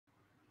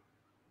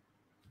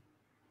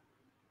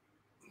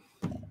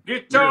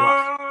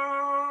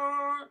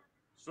Guitar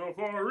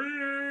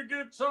Safari,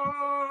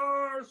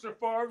 Guitar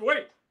Safari.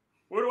 Wait,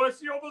 what do I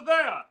see over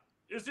there?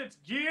 Is it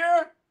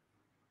gear?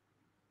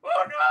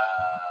 Oh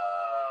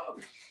no!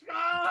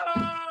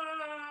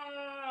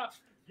 Ah!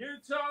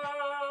 Guitar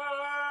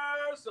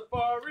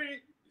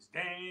Safari is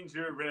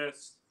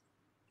dangerous.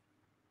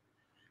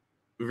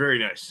 Very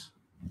nice.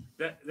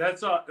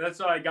 That's all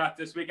I got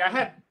this week. I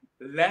had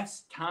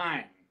less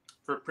time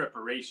for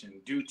preparation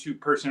due to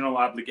personal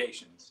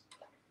obligations.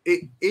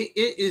 It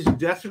is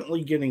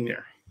definitely getting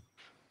there.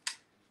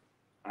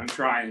 I'm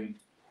trying.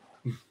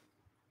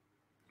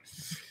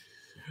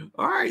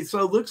 All right,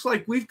 so it looks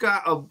like we've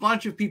got a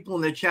bunch of people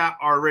in the chat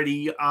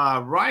already.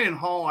 Ryan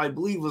Hall, I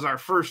believe, was our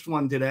first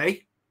one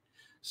today.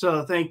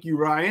 So thank you,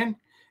 Ryan.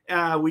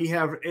 We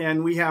have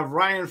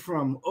Ryan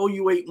from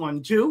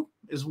OU812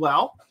 as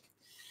well.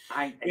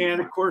 And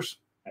of course,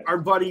 our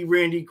buddy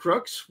Randy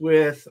Crooks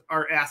with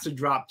our Acid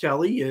Drop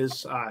Telly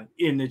is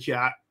in the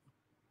chat.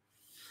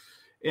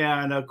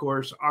 And of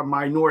course,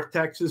 my North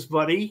Texas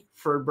buddy,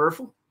 Ferd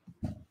Burfel.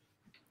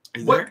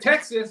 What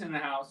Texas in the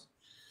house?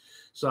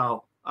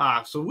 So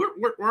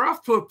we're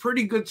off to a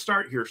pretty good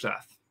start here,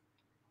 Seth.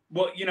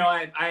 Well, you know,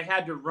 I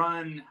had to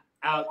run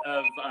out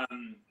of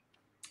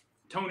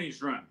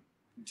Tony's room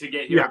to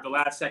get here at the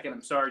last second.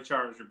 I'm sorry,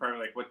 Charles. You're probably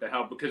like, what the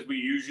hell? Because we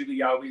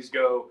usually always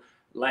go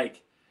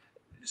like,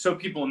 so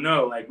people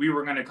know, like we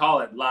were going to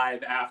call it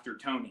live after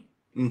Tony.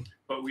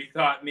 But we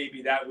thought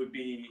maybe that would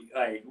be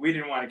like, we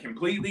didn't want to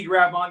completely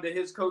grab onto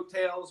his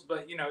coattails,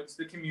 but you know, it's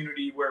the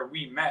community where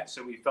we met.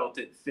 So we felt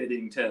it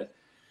fitting to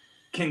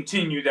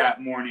continue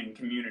that morning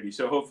community.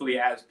 So hopefully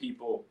as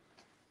people,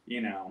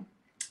 you know,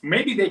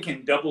 maybe they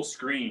can double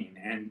screen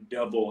and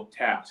double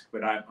task,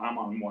 but I'm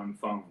on one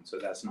phone. So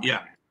that's not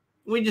right.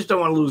 We just don't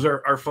want to lose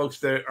our folks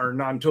that are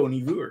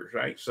non-Tony viewers,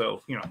 right?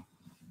 So, you know,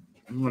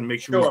 we want to make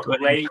sure we're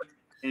late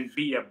and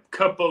be a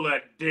couple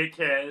of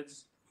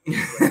dickheads.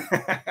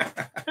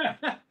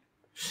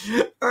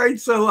 All right,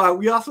 so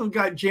we also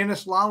got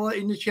Janice Lala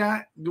in the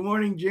chat. Good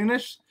morning,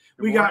 Janice.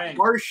 We got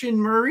Martian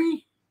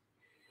Murray,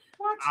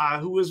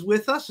 who is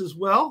with us as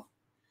well,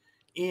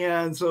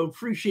 and so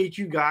appreciate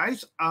you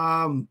guys.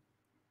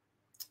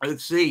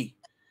 Let's see,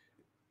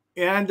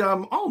 and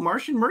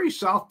Martian Murray,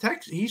 South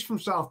Texas. He's from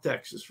South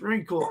Texas.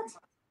 Very cool.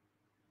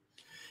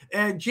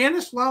 And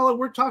Janice Lala,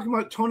 we're talking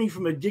about Tony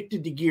from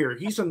Addicted to Gear.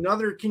 He's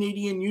another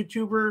Canadian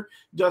YouTuber,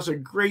 does a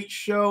great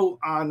show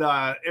on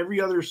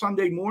every other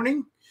Sunday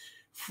morning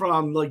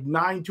from like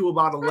 9 to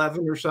about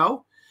 11 or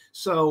so.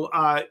 So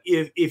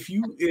if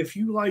you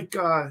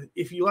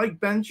like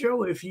Ben's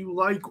show, if you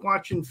like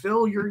watching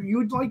Phil,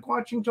 you'd like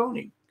watching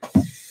Tony.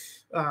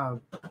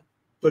 But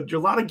there's a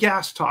lot of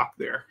gas talk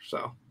there.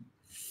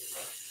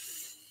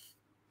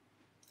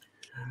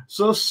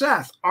 So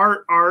Seth,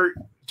 our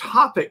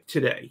topic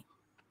today.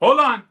 Hold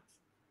on.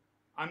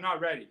 I'm not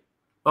ready.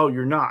 Oh,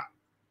 you're not?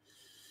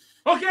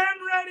 Okay,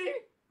 I'm ready.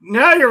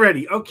 Now you're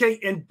ready.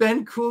 Okay, and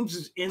Ben Coombs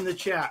is in the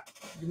chat.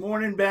 Good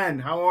morning, Ben.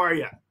 How are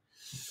you?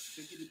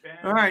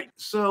 All right.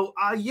 So,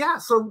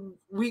 so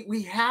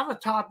we have a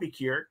topic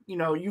here. You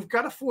know, you've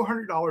got a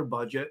 $400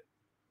 budget,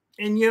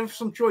 and you have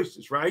some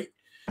choices, right?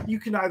 You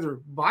can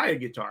either buy a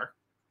guitar.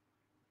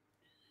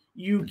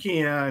 You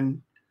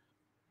can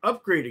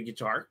upgrade a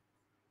guitar.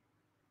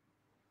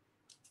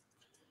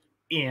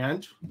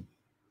 And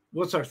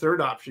what's our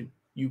third option?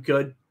 You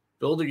could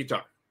build a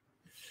guitar,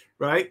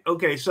 right?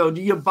 Okay, so do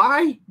you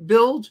buy,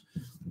 build,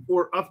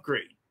 or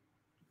upgrade?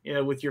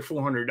 With your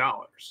 $400.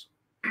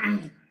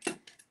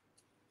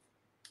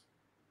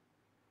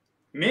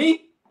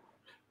 Me?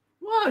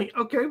 Why?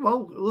 Okay,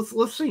 well,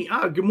 let's see.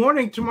 Good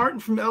morning to Martin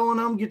from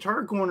L&M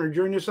Guitar Corner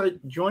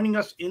joining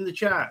us in the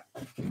chat.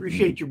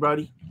 Appreciate you,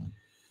 buddy.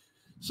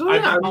 So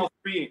I've done all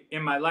three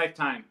in my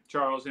lifetime,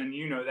 Charles, and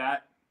you know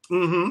that.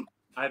 Mm-hmm.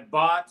 I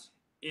bought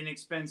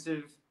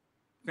inexpensive,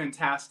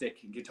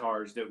 fantastic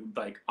guitars that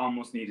like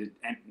almost needed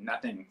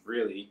nothing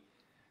really.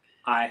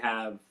 I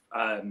have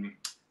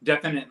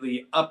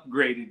definitely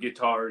upgraded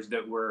guitars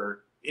that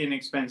were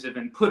inexpensive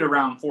and put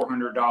around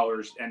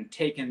 $400 and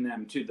taken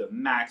them to the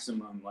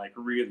maximum, like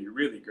really,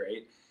 really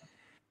great.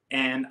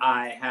 And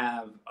I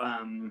have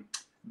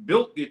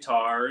built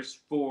guitars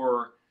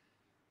for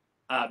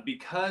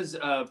because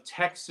of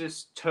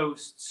Texas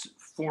Toast's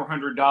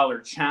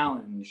 $400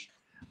 challenge.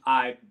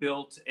 I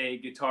built a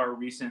guitar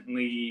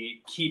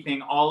recently,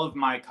 keeping all of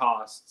my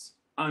costs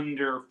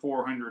under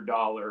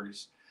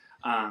 $400,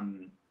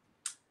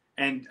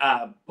 and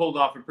pulled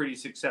off a pretty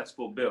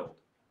successful build.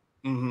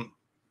 Mm-hmm.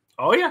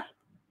 Oh yeah,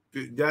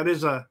 that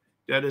is a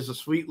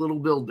sweet little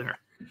build there.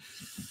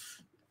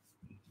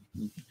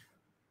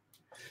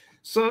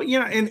 So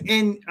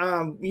and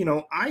you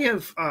know, I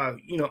have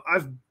you know,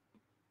 I've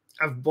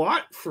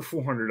bought for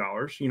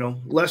 $400, you know,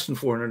 less than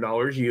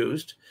 $400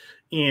 used.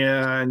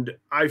 And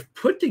I've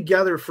put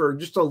together for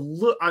just a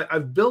little,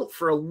 I've built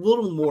for a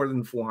little more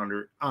than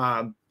 400.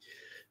 My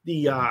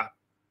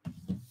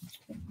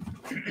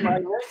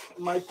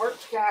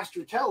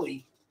Telecaster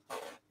Telly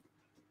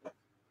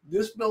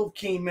This build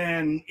came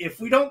in,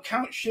 if we don't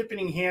count shipping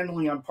and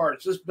handling on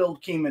parts, this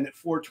build came in at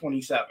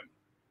 $427.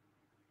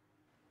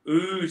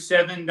 Ooh,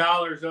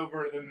 $7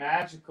 over the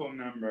magical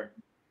number.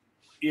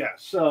 Yeah,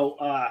 so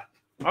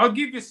I'll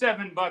give you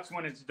 $7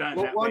 when it's done.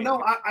 Well,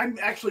 no, I'm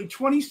actually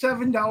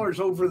 $27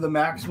 over the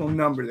maximum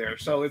number there.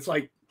 So it's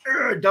like,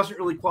 it doesn't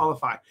really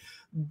qualify.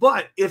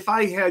 But if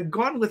I had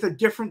gone with a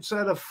different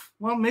set of,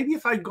 well, maybe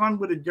if I'd gone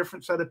with a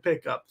different set of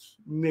pickups,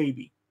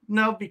 maybe.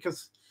 No,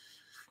 because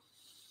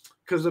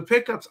the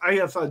pickups, I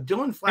have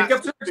Dillon Flat.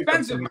 Pickups are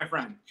expensive, my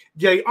friend.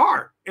 They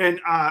are.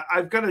 And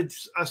I've got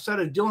a set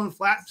of Dillon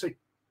Flat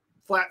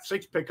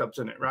 6 pickups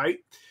in it, right?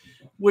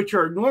 Which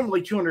are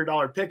normally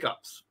 $200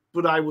 pickups,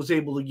 but I was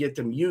able to get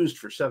them used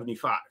for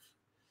 $75.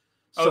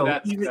 Oh, so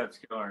that's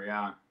killer,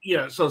 yeah.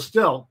 Yeah, so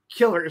still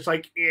killer. It's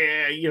like,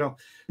 yeah,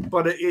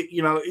 but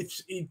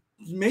it's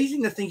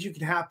amazing the things you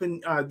can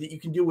happen that you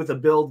can do with a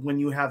build when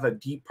you have a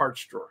deep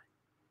parts drawer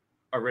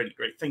already.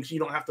 Great things you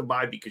don't have to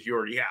buy because you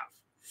already have.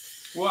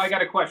 Well, I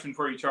got a question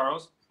for you,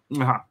 Charles.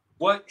 Uh-huh.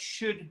 What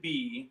should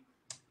be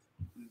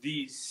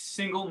the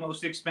single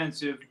most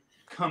expensive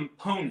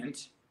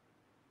component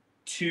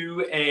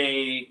to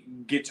a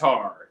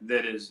guitar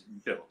that is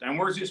built? And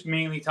we're just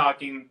mainly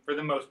talking, for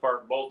the most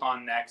part,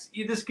 bolt-on necks.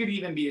 This could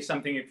even be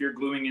something if you're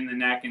gluing in the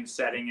neck and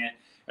setting it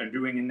and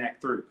doing a neck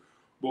through.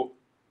 Well,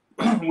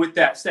 with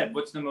that said,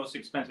 what's the most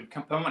expensive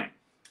component?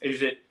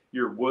 Is it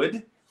your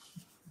wood?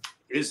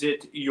 Is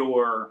it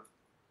your,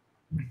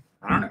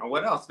 I don't know,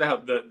 what else?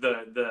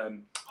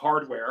 The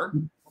hardware,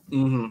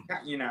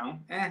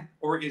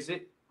 or is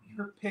it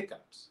your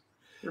pickups?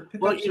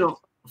 Well,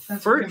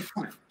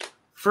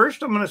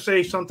 First, I'm going to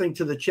say something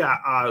to the chat.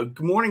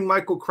 Good morning,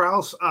 Michael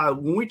Krause.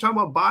 When we talk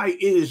about buy,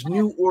 it is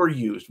new or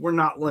used. We're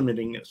not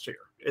limiting this here.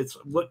 It's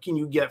what can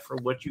you get for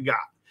what you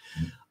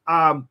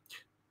got.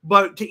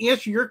 But to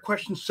answer your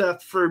question,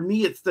 Seth, for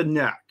me, it's the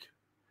neck.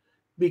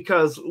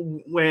 Because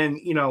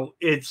when,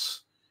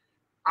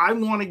 I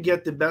want to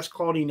get the best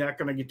quality neck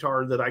on a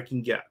guitar that I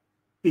can get.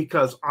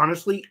 Because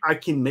honestly, I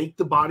can make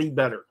the body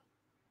better.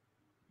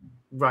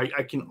 Right,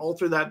 I can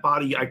alter that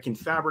body. I can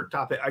fabric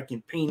top it. I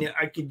can paint it.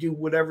 I can do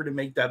whatever to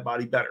make that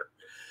body better.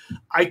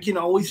 I can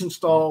always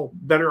install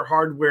better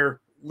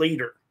hardware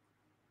later.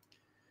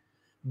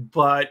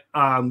 But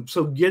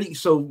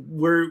so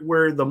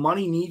where the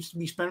money needs to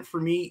be spent for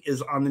me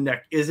is on the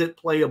neck. Is it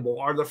playable?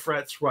 Are the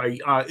frets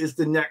right? Is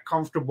the neck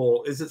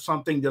comfortable? Is it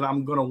something that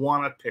I'm going to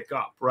want to pick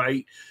up?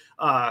 Right.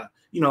 A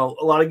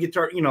lot of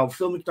guitar,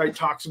 Phil McKnight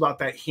talks about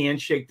that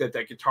handshake that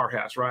guitar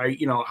has, right?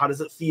 How does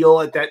it feel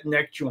at that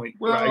neck joint,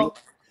 right?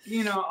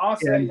 I'll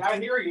say, I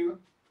hear you,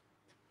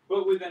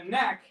 but with a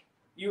neck,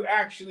 you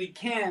actually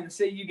can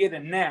say you get a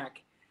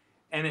neck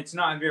and it's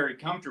not very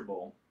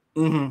comfortable,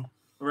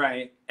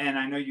 right? And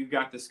I know you've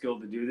got the skill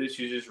to do this.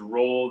 You just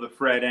roll the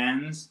fret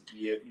ends,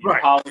 you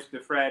polish the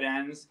fret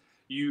ends,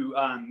 you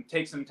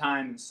take some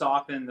time and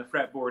soften the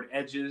fretboard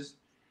edges.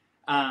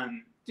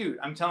 Dude,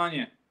 I'm telling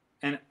you,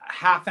 and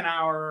half an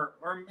hour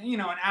or,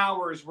 an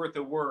hour's worth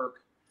of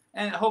work.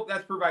 And I hope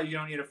that's provided you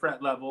don't need a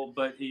fret level,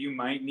 but you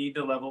might need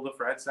to level the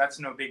frets. That's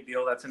no big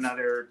deal. That's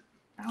another,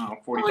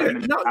 45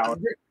 minutes.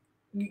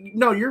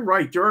 No, you're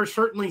right. There are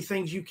certainly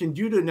things you can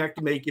do to neck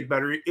to make it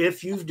better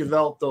if you've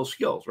developed those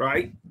skills,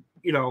 right?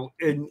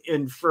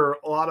 And for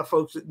a lot of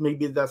folks,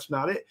 maybe that's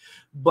not it.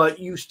 But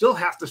you still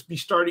have to be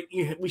starting.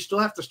 We still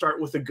have to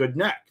start with a good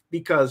neck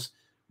because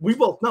we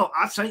both know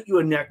I sent you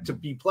a neck to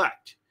be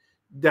plecked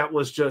that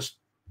was just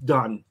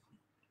done,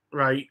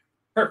 right?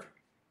 Perfect.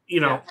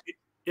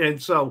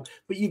 And so,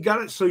 but you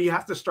got it. So you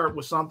have to start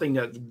with something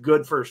that's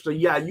good first. So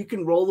yeah, you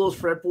can roll those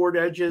fretboard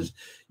edges.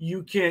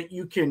 You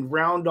can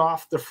round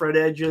off the fret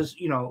edges.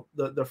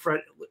 The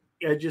fret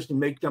edges to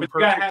make them perfect.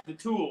 You gotta have the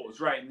tools,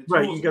 right?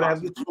 Right. You gotta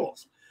have the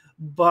tools,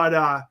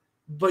 but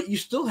you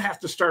still have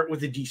to start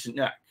with a decent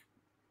neck.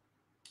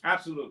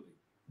 Absolutely.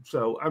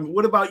 So,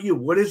 what about you?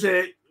 What is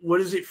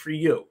it for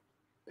you?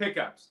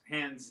 Pickups,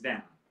 hands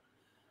down.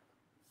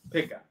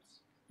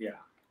 Pickups, yeah.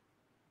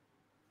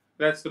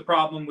 That's the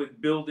problem with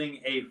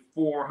building a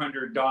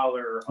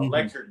 $400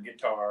 electric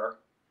guitar.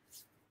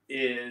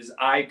 Is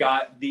I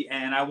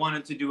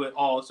wanted to do it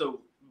all. So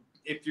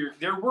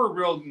there were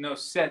real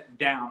set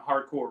down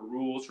hardcore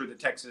rules for the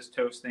Texas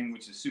Toast thing,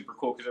 which is super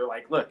cool because they're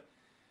like, look,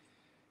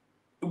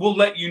 we'll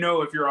let you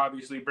know if you're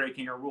obviously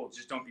breaking a rule.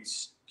 Just don't be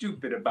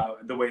stupid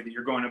about the way that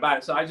you're going about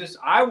it. So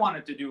I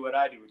wanted to do what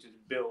I do, which is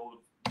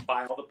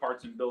buy all the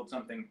parts and build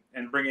something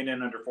and bring it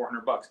in under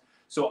 $400.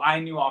 So I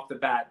knew off the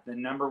bat the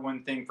number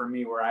one thing for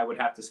me where I would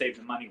have to save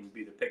the money would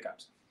be the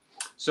pickups.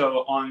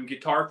 So on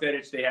Guitar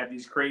Fetish, they have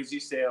these crazy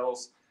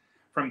sales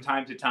from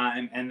time to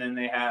time, and then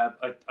they have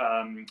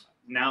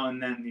now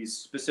and then these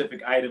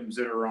specific items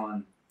that are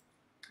on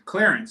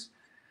clearance.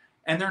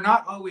 And they're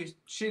not always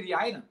shitty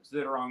items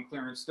that are on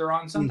clearance. They're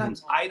on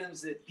sometimes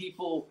items that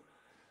people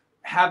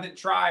haven't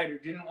tried or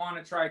didn't want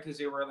to try because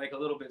they were like a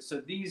little bit.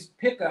 So these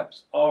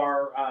pickups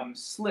are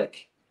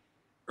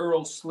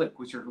Earl Slick,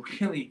 which are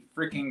really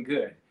freaking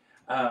good.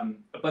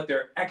 But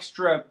they're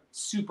extra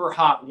super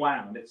hot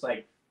wound. It's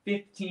like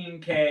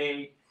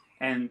 15K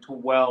and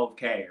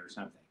 12K or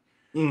something.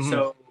 Mm-hmm.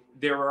 So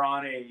they were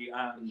on a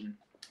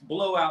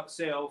blowout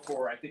sale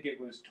for, I think it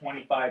was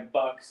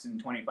 $25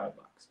 and $25.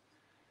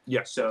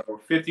 Yeah.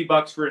 So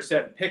 $50 for a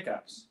set of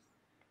pickups.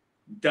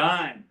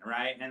 Done,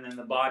 right? And then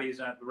the body's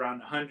at around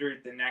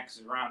 100, the neck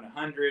is around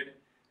 100.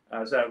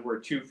 So we're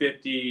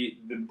 250.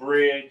 The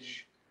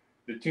bridge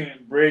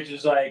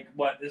is like,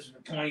 what, this is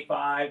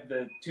 25.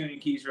 The tuning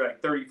keys are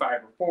like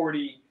 35 or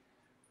 40.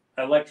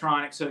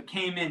 Electronics. So it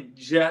came in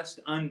just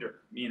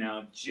under,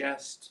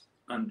 just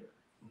under.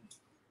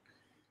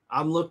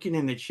 I'm looking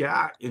in the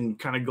chat and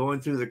kind of going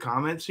through the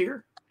comments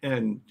here.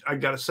 And I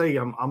got to say,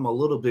 I'm a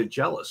little bit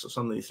jealous of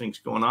some of these things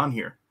going on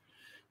here.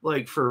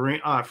 Like, for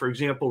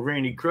example,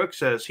 Randy Crook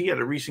says he had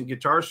a recent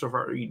guitar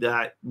safari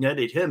that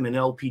netted him an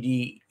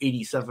LPD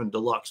 87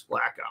 Deluxe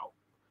Blackout,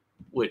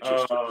 which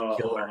is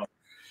killer.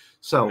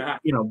 So,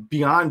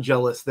 beyond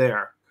jealous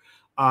there.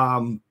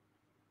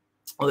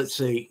 Let's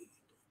see.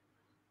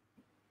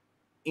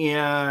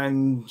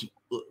 And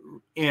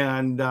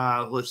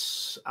there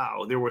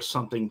was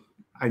something.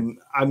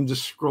 I'm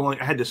just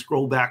scrolling. I had to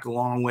scroll back a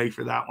long way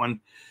for that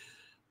one.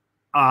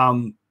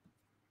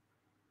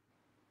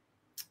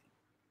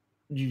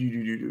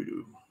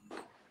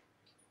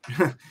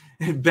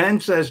 Ben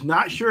says,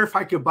 not sure if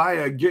I could buy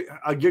a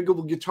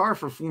giggable guitar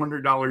for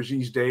 $400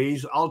 these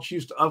days. I'll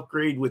choose to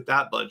upgrade with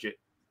that budget.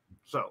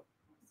 So,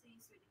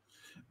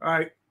 all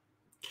right.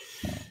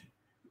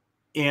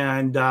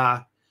 And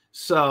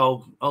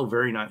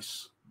very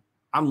nice.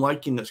 I'm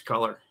liking this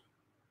color.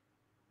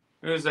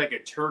 It was like a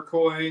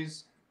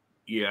turquoise.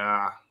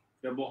 Yeah.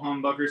 Double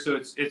humbucker. So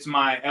it's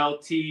my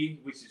LT,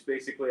 which is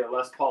basically a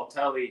Les Paul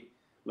Telly.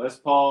 Les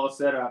Paul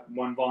setup,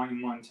 1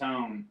 volume, 1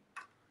 tone.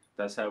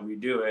 That's how we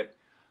do it.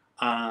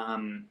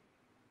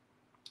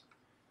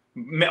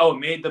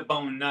 Made the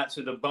bone nut.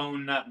 So the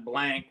bone nut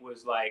blank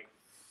was like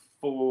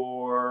 $4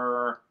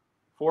 or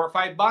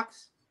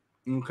 $5.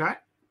 Okay.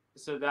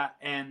 So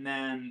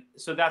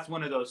that's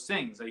one of those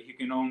things. Like, you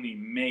can only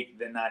make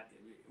the nut.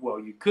 Well,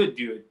 you could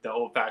do it the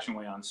old-fashioned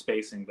way on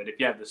spacing, but if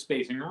you have the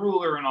spacing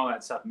ruler and all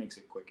that stuff, it makes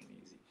it quick and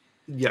easy.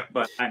 Yeah.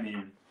 But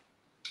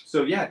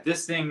so yeah,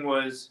 this thing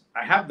was.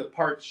 I have the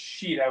parts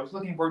sheet I was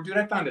looking for. Dude,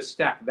 I found a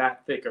stack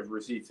that thick of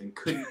receipts and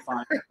couldn't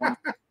find one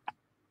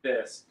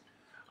this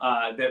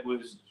that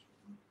was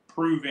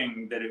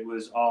proving that it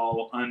was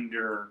all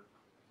under.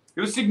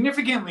 It was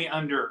significantly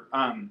under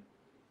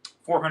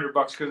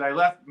 $400 because I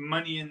left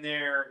money in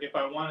there if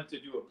I wanted to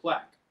do a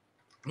plaque.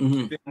 Mm-hmm.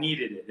 If it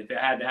needed it, if it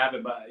had to have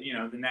it, but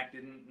the neck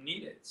didn't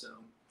need it. So,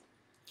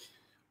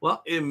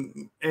 well,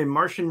 and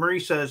Martian Murray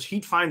says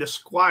he'd find a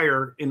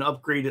Squire and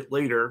upgrade it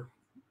later,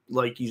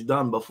 like he's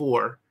done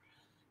before.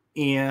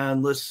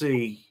 And let's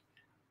see,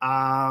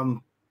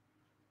 and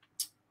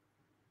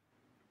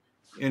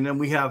then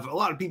we have a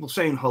lot of people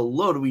saying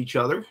hello to each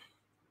other.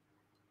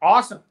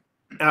 Awesome.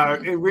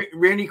 And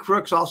Randy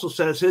Crooks also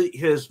says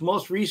his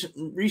most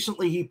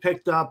recently he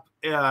picked up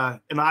an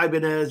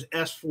Ibanez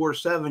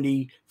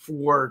S470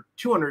 for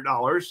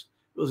 $200.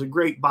 It was a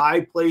great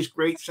buy, plays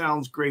great,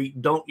 sounds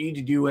great, don't need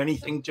to do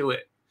anything to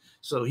it.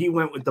 So he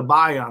went with the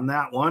buy on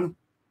that one.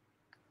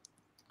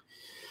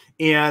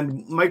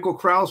 And Michael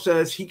Krause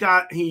says he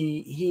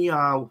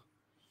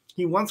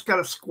once got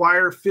a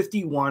Squire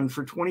 51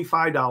 for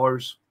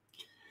 $25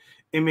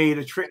 and made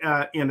a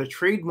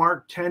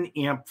trademark 10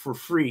 amp for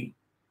free.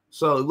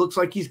 So it looks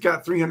like he's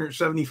got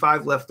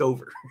 375 left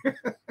over.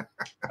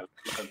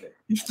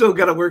 He's still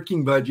got a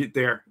working budget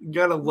there. You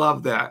gotta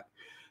love that.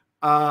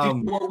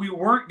 What we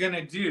weren't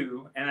gonna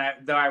do, and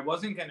I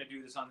wasn't gonna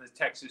do this on the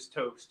Texas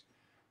Toast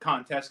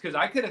contest, because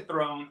I could have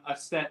thrown a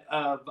set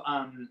of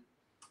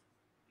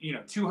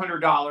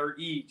 $200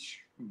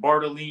 each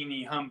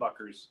Bartolini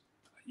humbuckers.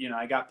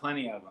 I got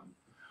plenty of them,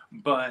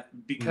 but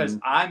because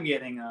I'm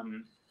getting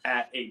them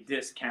at a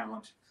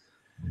discount,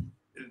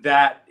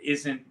 that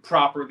isn't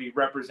properly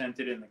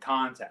represented in the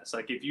contest.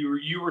 Like, if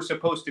you were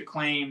supposed to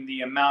claim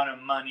the amount of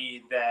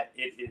money that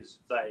it is,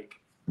 like,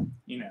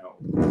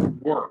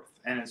 worth.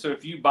 And so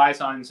if you buy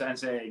something and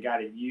say, I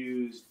got it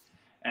used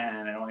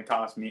and it only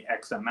cost me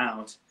X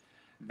amount,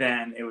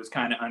 then it was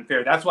kind of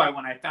unfair. That's why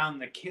when I found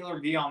the killer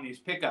deal on these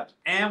pickups,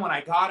 and when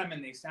I got them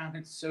and they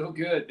sounded so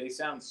good, they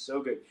sound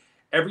so good.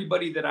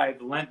 Everybody that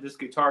I've lent this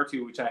guitar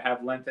to, which I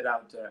have lent it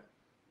out to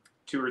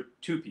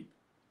two people.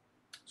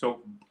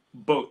 So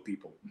both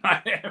people,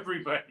 not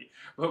everybody,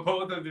 but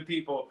both of the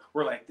people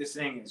were like, this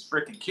thing is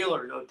freaking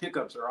killer. The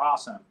pickups are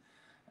awesome.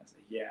 I was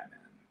like, yeah,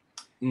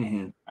 man.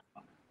 Mm-hmm.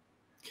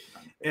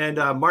 And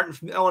Martin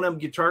from L&M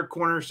Guitar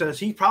Corner says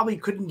he probably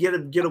couldn't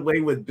get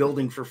away with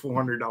building for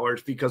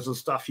 $400 because of the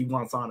stuff he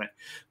wants on it.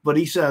 But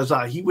he says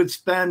he would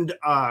spend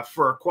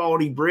for a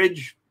quality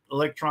bridge,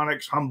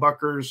 electronics,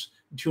 humbuckers,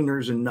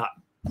 tuners, and nut.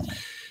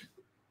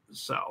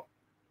 So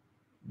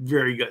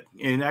very good.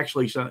 And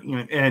actually,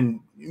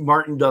 and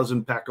Martin does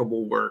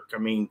impeccable work. I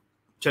mean,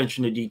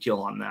 attention to detail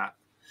on that.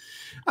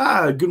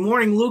 Good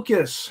morning,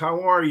 Lucas.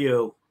 How are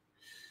you?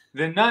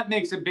 The nut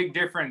makes a big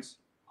difference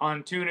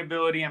on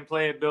tunability and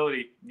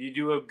playability. You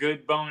do a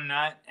good bone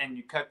nut and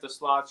you cut the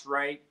slots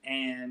right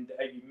and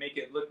you make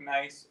it look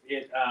nice.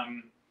 It's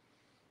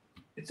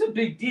a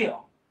big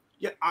deal.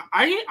 Yeah,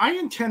 I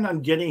intend on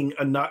getting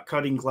a nut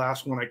cutting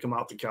class when I come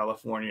out to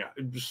California.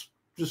 Just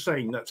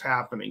saying that's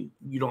happening.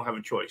 You don't have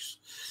a choice.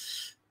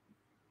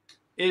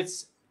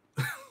 It's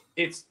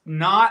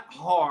not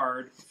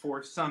hard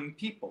for some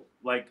people.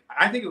 Like,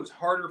 I think it was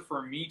harder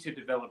for me to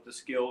develop the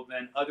skill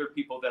than other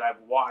people that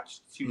I've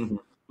watched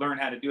to learn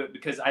how to do it,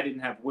 because I didn't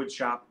have wood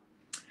shop.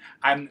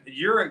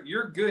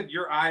 You're good.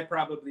 Your eye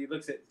probably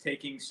looks at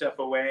taking stuff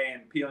away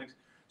and peeling.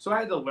 So I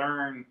had to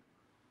learn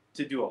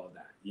to do all of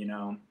that, you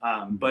know.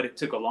 But it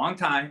took a long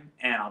time,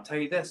 and I'll tell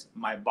you this: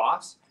 my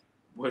boss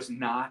was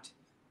not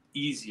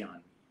easy on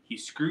me. He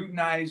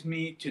scrutinized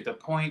me to the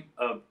point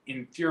of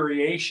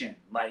infuriation.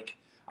 Like,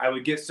 I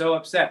would get so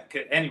upset.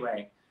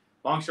 Anyway,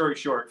 long story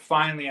short,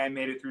 finally I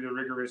made it through the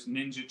rigorous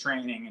ninja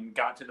training and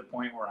got to the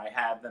point where I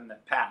had them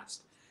that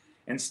passed.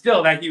 And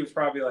still, that he was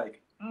probably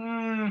like,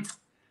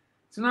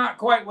 it's not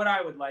quite what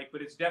I would like,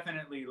 but it's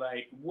definitely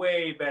like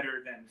way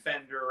better than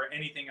Fender or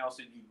anything else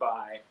that you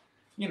buy,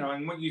 you know,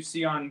 and what you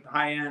see on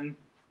high-end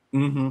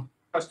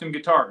custom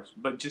guitars,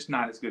 but just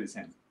not as good as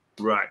him.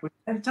 Right.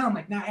 And I tell him,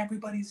 like, not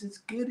everybody's as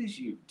good as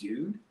you,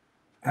 dude.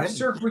 I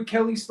surfed with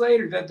Kelly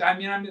Slater.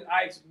 I'm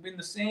in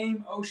the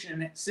same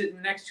ocean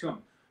sitting next to him.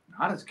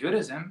 Not as good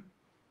as him,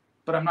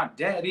 but I'm not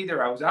dead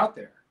either. I was out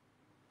there.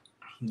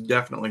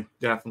 Definitely.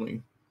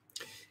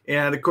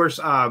 And of course,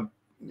 I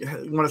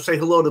want to say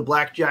hello to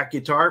Blackjack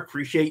Guitar.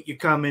 Appreciate you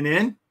coming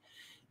in.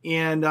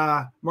 And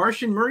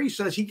Martian Murray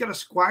says he got a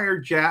Squire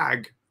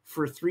Jag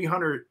for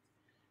 $300,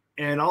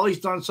 and all he's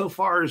done so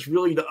far is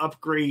really to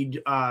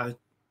upgrade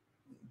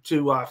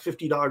to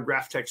 $50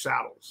 Graphtec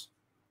saddles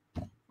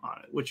on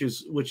it, which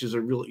is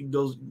a really,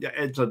 that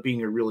ends up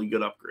being a really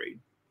good upgrade.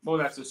 Well,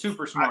 that's a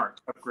super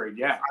smart upgrade.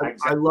 Yeah,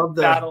 I love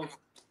that. Saddles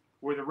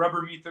where the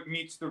rubber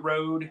meets the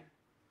road.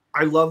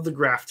 I love the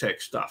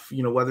Graphtec stuff.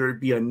 You know, whether it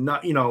be a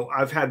nut. You know,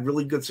 I've had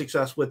really good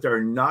success with their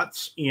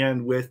nuts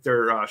and with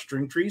their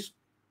string trees,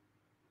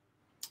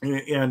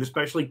 and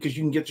especially because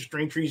you can get the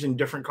string trees in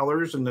different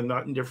colors and the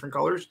nut in different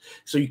colors,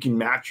 so you can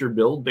match your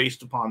build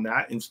based upon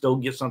that and still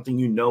get something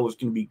you know is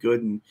going to be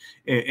good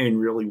and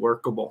really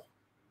workable.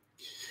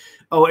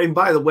 Oh, and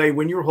by the way,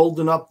 when you're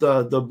holding up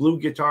the blue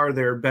guitar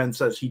there, Ben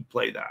says he'd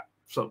play that.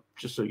 So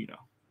just so you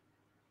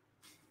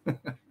know.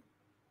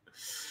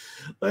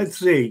 Let's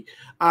see.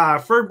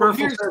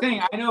 Here's the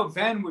thing. I know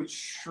Ben would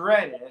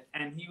shred it,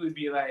 and he would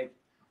be like,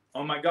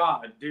 "Oh my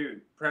God,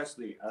 dude,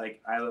 Pressley,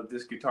 I love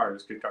this guitar.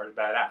 This guitar is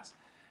badass."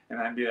 And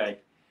I'd be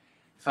like,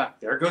 "Fuck,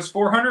 there goes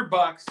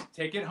 $400.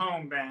 Take it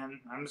home, Ben.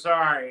 I'm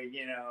sorry,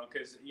 you know,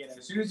 because you know,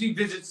 as soon as he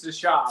visits the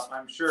shop,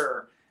 I'm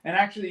sure." And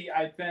actually,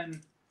 I've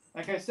been,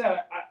 like I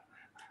said,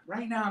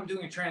 right now I'm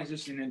doing a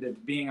transition into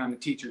being on the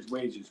teacher's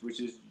wages, which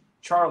is,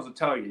 Charles will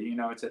tell you, you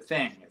know, it's a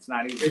thing. It's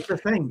not easy. It's a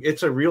thing.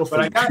 It's a real thing.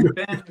 But I got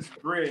Ben's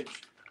bridge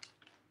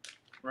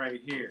right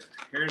here.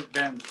 Here's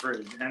Ben's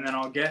bridge. And then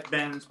I'll get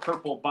Ben's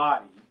purple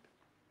body.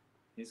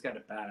 He's got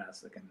a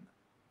badass looking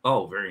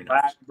very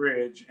nice black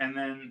bridge. And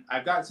then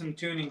I've got some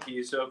tuning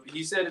keys. So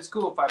he said it's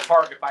cool if I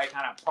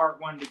kind of part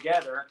one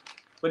together.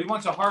 But he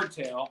wants a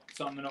hardtail.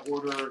 So I'm going to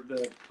order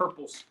the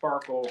purple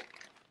sparkle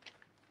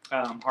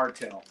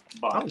hardtail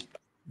body. Oh,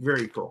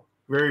 very cool.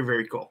 Very,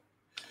 very cool.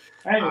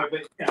 Anyway, but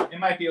you know, it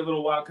might be a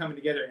little while coming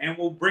together, and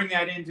we'll bring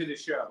that into the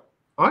show.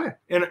 Oh yeah,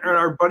 and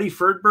our buddy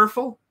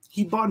Ferdberfel,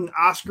 he bought an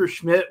Oscar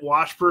Schmidt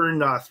Washburn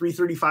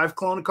 335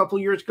 clone a couple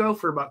years ago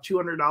for about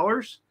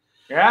 $200.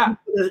 Yeah,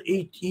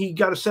 he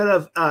got a set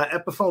of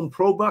Epiphone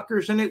Pro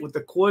Buckers in it with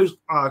the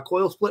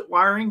coil split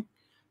wiring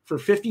for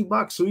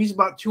 $50. So he's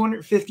about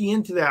 $250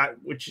 into that,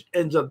 which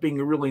ends up being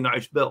a really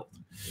nice build.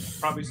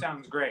 Probably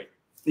sounds great.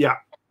 Yeah,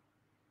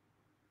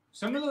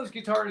 some of those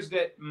guitars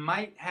that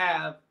might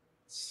have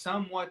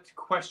somewhat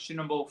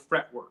questionable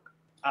fretwork,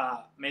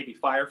 maybe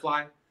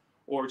Firefly,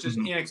 or just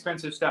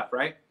inexpensive stuff,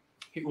 right?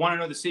 You want to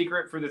know the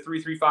secret for the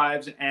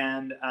 335s,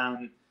 and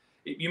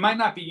you might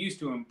not be used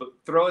to them, but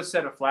throw a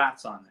set of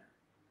flats on there.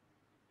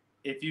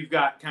 If you've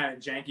got kind of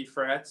janky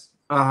frets,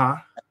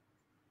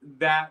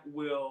 that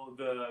will,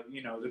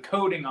 the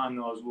coating on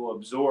those will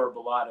absorb a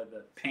lot of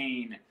the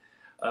pain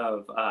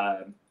of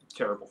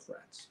terrible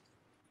frets.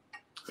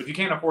 If you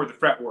can't afford the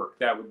fretwork,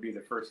 that would be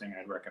the first thing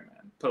I'd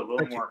recommend. Put a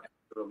little more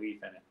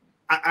relief in it.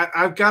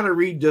 I've got to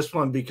read this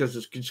one because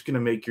it's just going to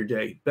make your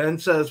day. Ben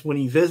says when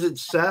he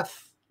visits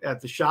Seth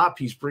at the shop,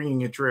 he's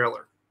bringing a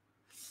trailer.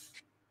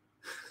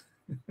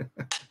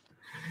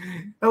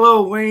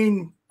 Hello,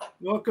 Wayne.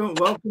 Welcome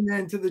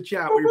into the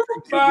chat.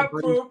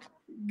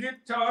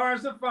 Guitar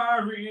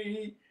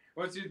Safari.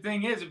 What's the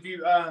thing is, if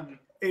you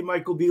hey,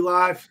 Michael, be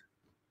live.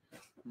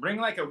 Bring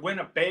like a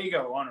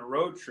Winnebago on a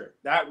road trip.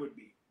 That would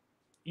be.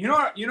 You know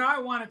what I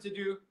wanted to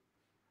do?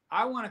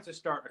 I wanted to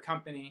start a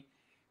company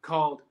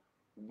called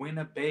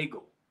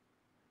Winnebago.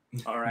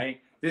 All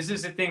right. This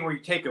is a thing where you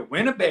take a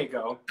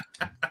Winnebago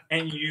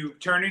and you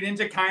turn it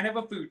into kind of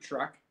a food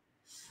truck,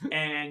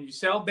 and you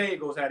sell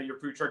bagels out of your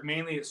food truck,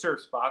 mainly at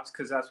surf spots,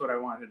 because that's what I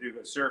wanted to do, go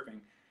surfing.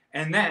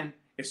 And then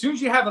as soon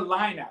as you have a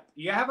lineup,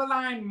 you have a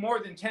line more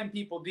than 10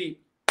 people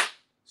deep,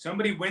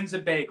 somebody wins a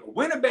bagel.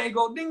 Win a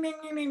bagel, ding, ding,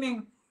 ding, ding,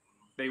 ding.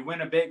 They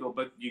win a bagel,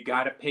 but you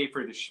got to pay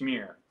for the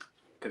schmear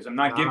because I'm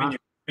not giving you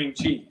cream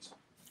cheese.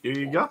 There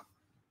you go.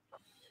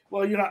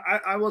 Well, you know,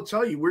 I will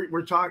tell you,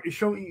 we're talking,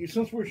 showing,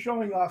 since we're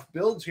showing off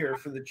builds here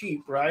for the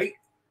cheap, right?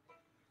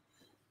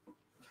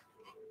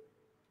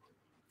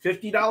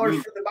 $50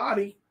 for the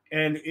body,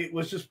 and it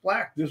was just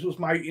black. This was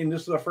and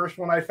this is the first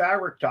one I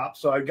fabric topped,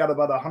 so I got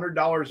about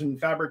 $100 in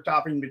fabric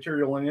topping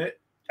material in it.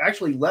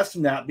 Actually, less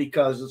than that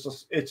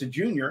because it's a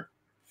junior.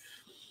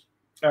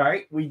 All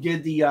right, we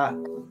did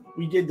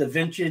the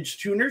vintage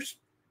tuners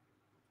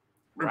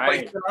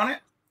replacement on it,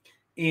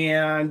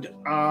 and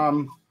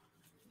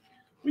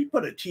we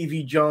put a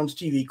TV Jones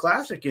TV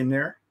Classic in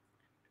there,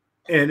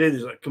 and it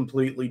is a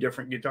completely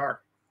different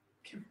guitar.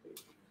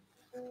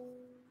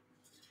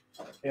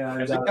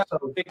 And so,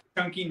 a big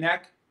chunky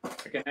neck,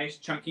 like a nice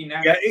chunky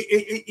neck.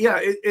 Yeah,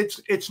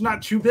 it's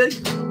not too big.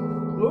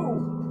 Whoa.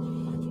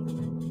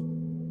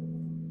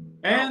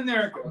 And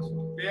there it goes.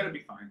 It'll be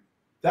fine.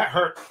 That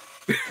hurt.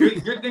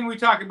 Good thing we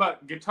talk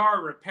about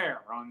guitar repair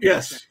on this.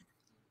 Yes. Thing.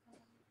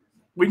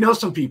 We know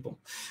some people.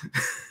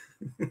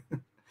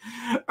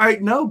 All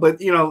right, no,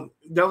 but you know,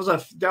 that was a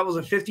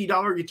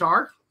 $50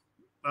 guitar,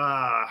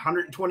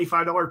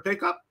 $125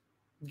 pickup.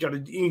 Got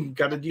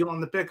a deal on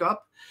the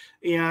pickup,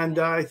 and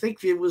I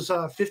think it was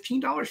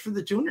 $15 for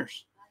the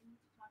tuners.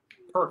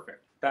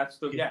 Perfect. That's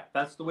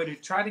the way to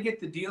try to get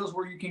the deals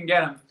where you can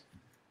get them.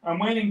 I'm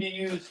waiting to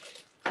use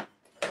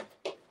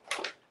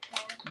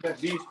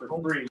these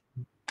for free.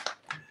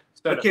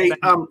 Okay.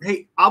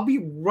 Hey, I'll be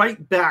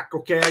right back.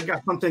 Okay, I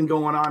got something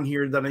going on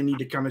here that I need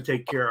to kind of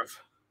take care of.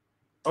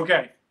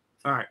 Okay.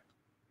 All right.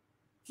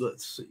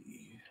 Let's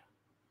see.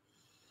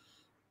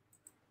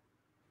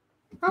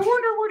 I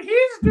wonder what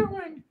he's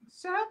doing,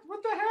 Seth.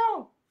 What the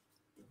hell,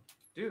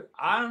 dude?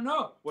 I don't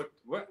know what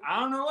I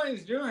don't know what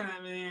he's doing.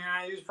 I mean,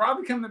 he's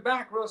probably coming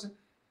back, Wilson.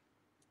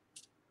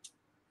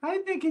 I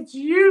think it's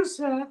you,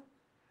 Seth.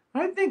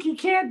 I think he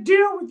can't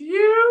deal with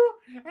you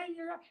and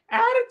your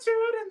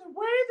attitude and the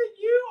way that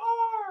you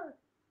are,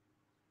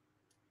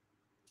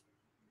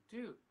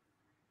 dude.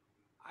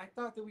 I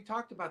thought that we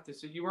talked about this,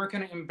 that you weren't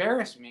going to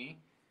embarrass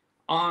me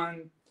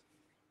on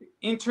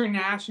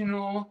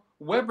international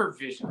Weber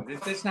Vision.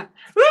 That's not.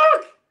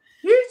 Look!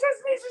 He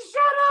just needs to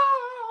shut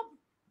up!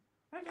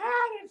 I've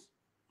had it.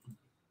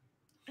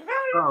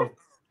 Oh.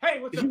 Hey,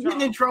 what's up, Is he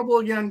getting in trouble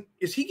again?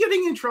 Is he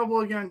getting in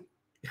trouble again?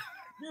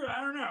 Dude, I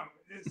don't know.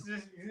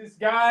 This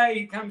guy,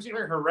 he comes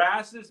here,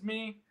 harasses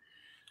me.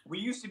 We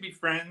used to be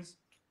friends.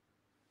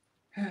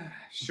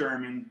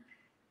 Sherman.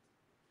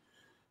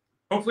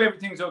 Hopefully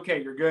everything's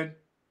okay. You're good?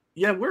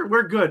 Yeah,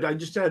 we're good. I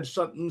just had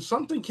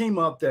something came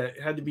up that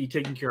had to be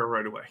taken care of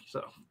right away.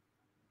 So,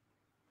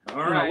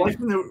 all right.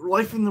 You know,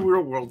 life in the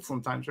real world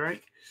sometimes,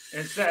 right?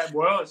 It's that.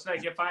 Well, it's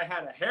like if I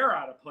had a hair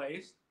out of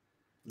place.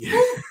 Yeah.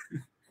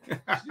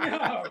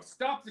 No,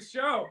 stop the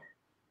show.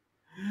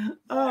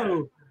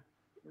 Oh,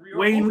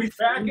 Wayne, we'll be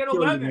back at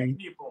 11,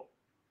 people.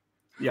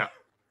 Yeah.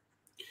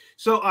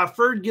 So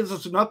Ferd gives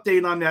us an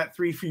update on that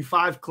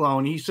 335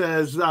 clone. He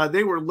says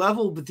they were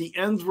level, but the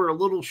ends were a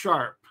little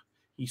sharp.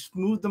 He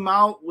smoothed them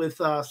out with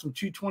some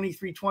 220,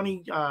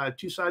 320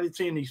 two-sided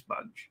sanding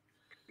sponge.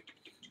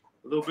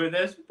 A little bit of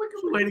this.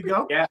 Way to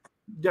go. Yeah.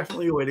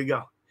 Definitely a way to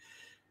go.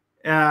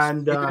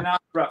 And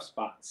out rough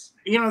spots.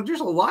 You know,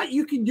 there's a lot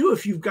you can do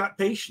if you've got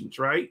patience,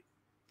 right?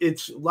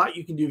 It's a lot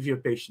you can do if you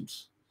have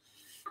patience.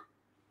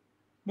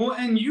 Well,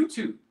 and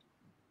YouTube.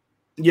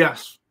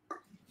 Yes.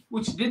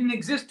 Which didn't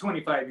exist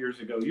 25 years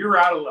ago. You're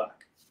out of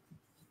luck.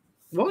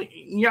 Well,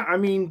 yeah, I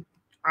mean,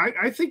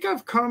 I think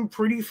I've come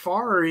pretty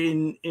far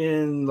in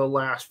the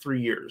last 3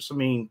 years. I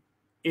mean,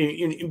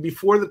 in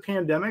before the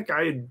pandemic,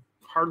 I had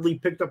hardly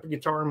picked up a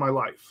guitar in my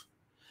life.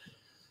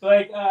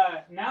 Like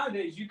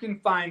nowadays, you can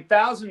find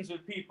thousands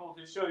of people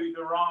to show you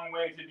the wrong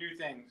way to do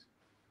things.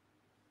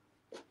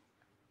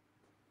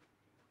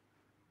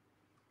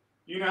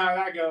 You know how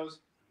that goes.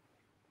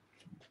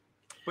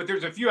 But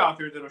there's a few out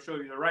there that'll show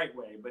you the right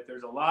way. But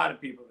there's a lot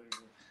of people that.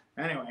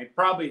 Anyway,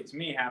 probably it's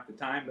me half the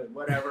time, but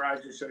whatever. I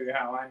just show you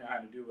how I know how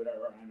to do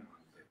whatever I know how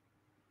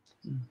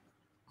to do.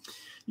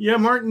 Yeah,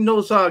 Martin,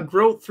 those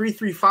Growth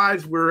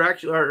 335s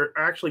are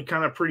actually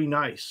kind of pretty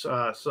nice.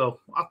 So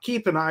I'll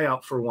keep an eye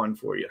out for one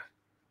for you.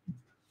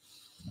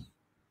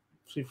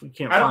 See if we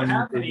can't. I don't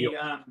have any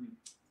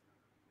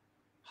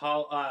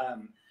hollow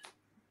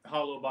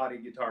body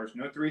guitars.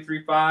 No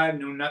 335.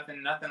 No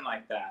nothing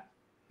like that.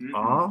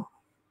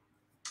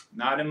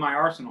 Not in my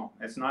arsenal.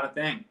 It's not a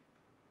thing.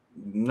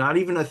 Not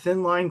even a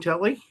thin line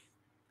telly?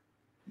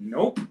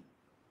 Nope.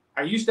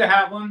 I used to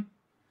have one.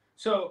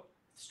 So,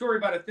 story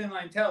about a thin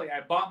line telly.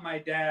 I bought my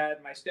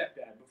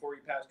stepdad, before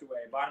he passed away.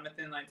 I bought him a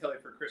thin line telly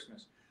for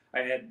Christmas. I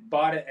had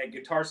bought it at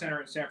Guitar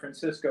Center in San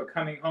Francisco,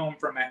 coming home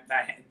from a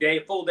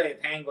full day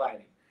of hang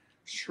gliding,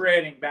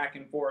 shredding back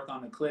and forth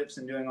on the clips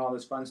and doing all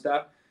this fun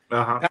stuff.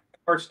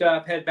 our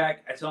stuff, head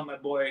back. I tell my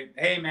boy,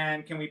 hey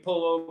man, can we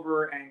pull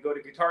over and go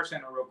to Guitar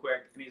Center real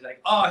quick? And he's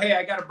like, oh, hey,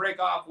 I got to break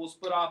off. We'll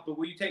split off, but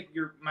will you take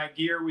my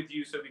gear with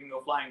you so we can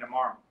go flying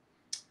tomorrow?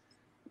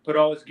 Put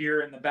all his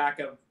gear in the back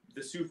of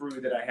the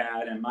Subaru that I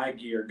had and my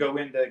gear, go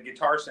into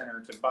Guitar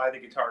Center to buy the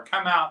guitar,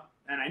 come out,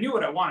 and I knew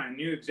what I wanted. I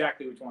knew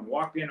exactly which one.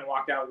 Walked in and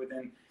walked out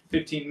within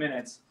 15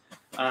 minutes.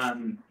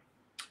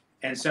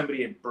 And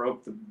somebody had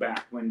broke the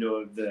back window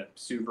of the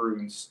Subaru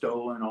and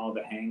stolen all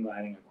the hang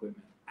gliding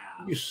equipment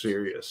out. You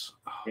serious?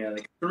 Yeah,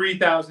 like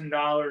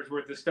 $3,000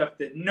 worth of stuff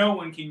that no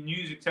one can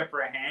use except for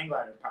a hang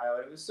glider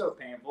pilot. It was so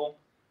painful.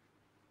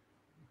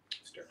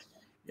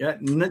 Yeah,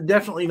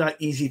 definitely not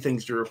easy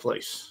things to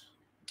replace.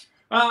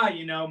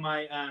 You know,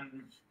 my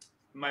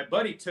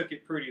buddy took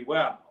it pretty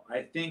well.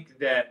 I think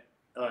that,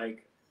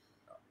 like,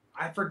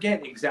 I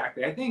forget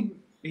exactly. I think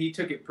he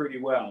took it pretty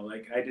well.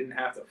 Like, I didn't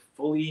have to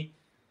fully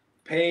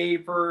pay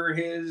for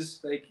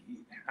his, like,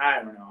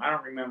 I don't know. I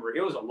don't remember.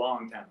 It was a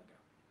long time ago.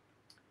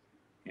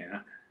 Yeah,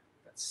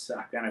 that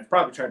sucked. And I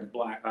probably tried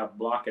to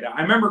block it out.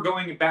 I remember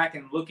going back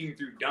and looking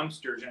through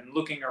dumpsters and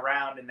looking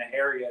around in the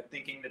area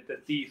thinking that the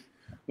thief,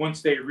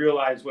 once they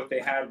realized what they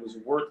had was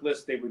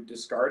worthless, they would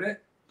discard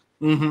it.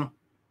 Mm-hmm.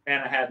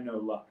 And I had no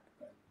luck.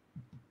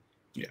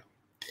 Yeah.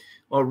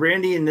 Well,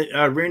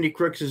 Randy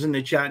Crooks is in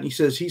the chat, and he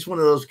says he's one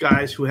of those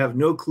guys who have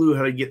no clue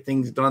how to get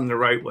things done the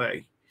right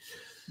way.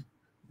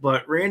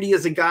 But Randy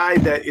is a guy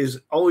that is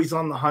always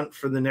on the hunt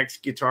for the next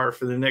guitar,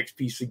 for the next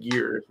piece of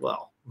gear as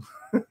well.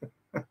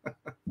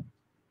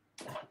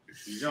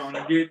 He's on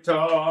a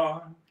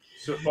guitar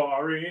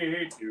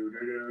safari.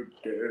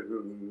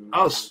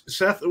 Oh,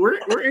 Seth,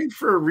 we're in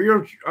for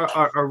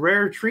a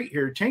rare treat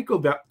here.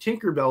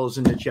 Tinkerbell is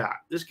in the chat.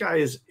 This guy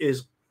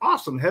is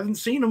awesome. Haven't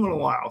seen him in a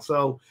while.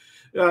 So,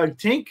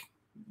 Tink,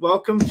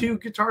 welcome to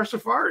Guitar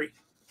Safari.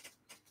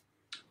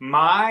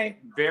 My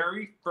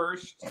very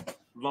first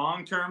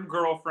long-term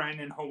girlfriend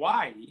in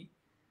Hawaii,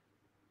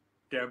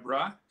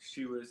 Deborah,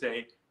 she was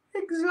a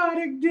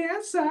exotic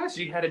dancer.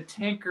 She had a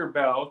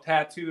Tinkerbell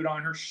tattooed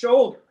on her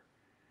shoulder.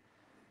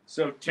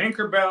 So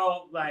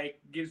Tinkerbell, like,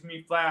 gives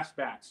me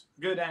flashbacks,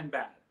 good and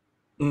bad.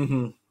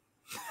 Mm-hmm.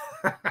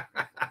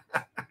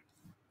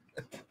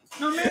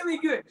 No, mainly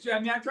good. I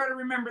mean, I try to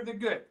remember the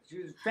good.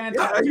 She was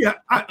fantastic. Yeah.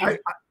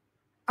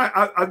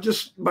 I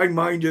just, my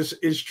mind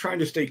is trying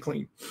to stay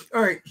clean.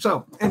 All right.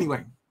 So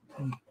anyway,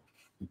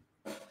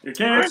 you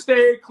can't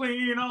stay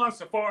clean on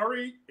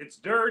safari. It's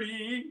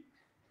dirty.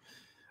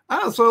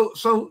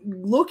 So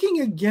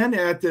looking again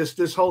at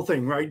this whole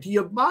thing, right? Do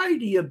you buy?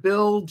 Do you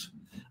build?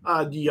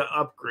 Do you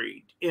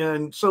upgrade?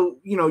 And so,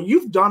 you know,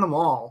 you've done them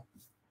all.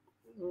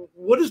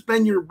 What has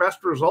been your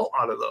best result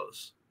out of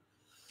those?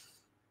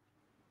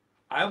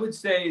 I would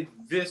say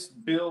this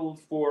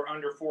build for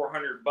under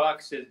 $400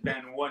 has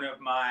been one of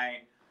my,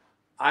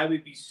 I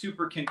would be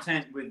super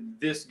content with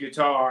this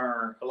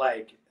guitar.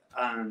 Like,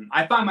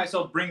 I find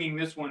myself bringing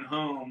this one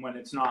home when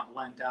it's not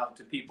lent out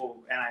to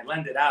people, and I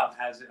lend it out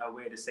as a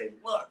way to say,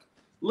 look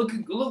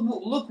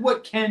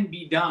what can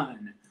be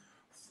done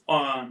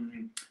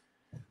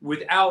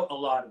without a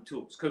lot of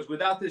tools. Because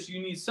without this,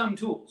 you need some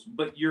tools,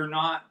 but you're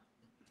not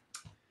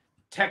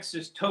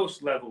Texas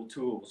Toast level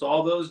tools.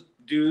 All those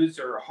dudes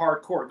are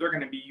hardcore. They're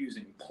going to be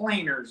using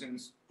planers and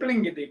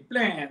splingity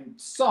bland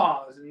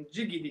saws and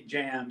jiggity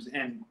jams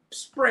and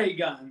spray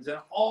guns and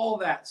all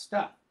that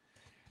stuff.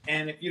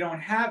 And if you don't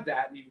have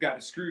that, you've got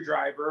a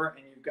screwdriver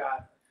and you've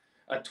got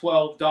a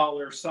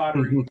 $12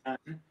 soldering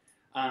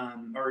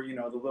gun, or, you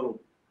know, the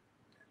little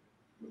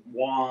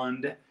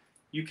wand.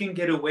 You can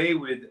get away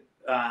with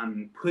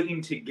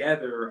putting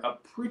together a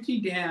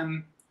pretty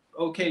damn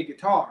okay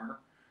guitar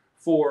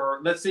for,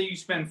 let's say you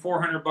spend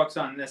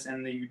 $400 on this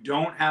and you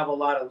don't have a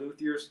lot of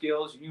luthier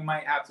skills, you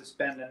might have to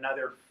spend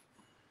another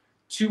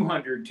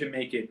 $200 to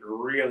make it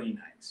really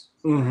nice.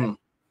 Mm-hmm. Right?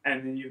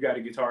 And then you've got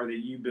a guitar that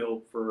you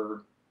built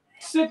for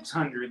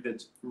 $600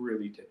 that's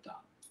really tip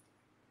top.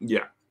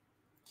 Yeah.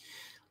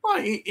 Well,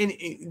 and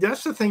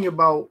that's the thing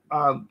about,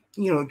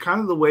 you know, kind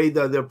of the way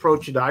the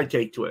approach that I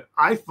take to it.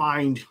 I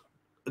find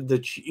a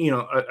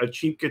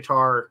cheap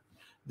guitar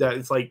that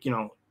is like, you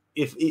know,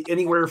 if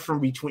anywhere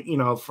from between, you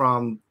know,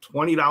 from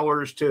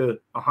 $20 to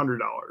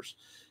 $100,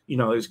 you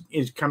know,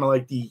 is kind of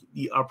like the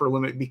upper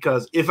limit,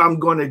 because if I'm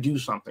going to do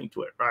something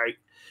to it, right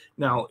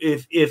now,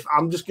 if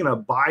I'm just going to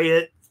buy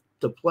it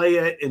to play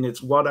it and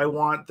it's what I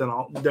want, then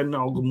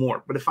I'll go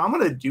more. But if I'm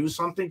going to do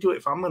something to it,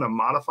 if I'm going to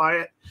modify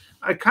it,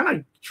 I kind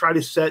of try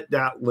to set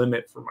that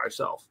limit for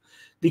myself,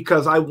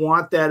 because I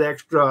want that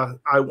extra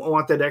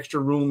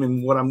room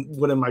in what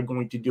am I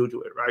going to do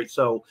to it, right?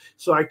 So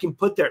I can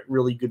put that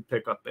really good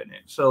pickup in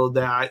it, so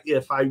that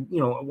if I, you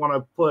know, want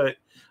to put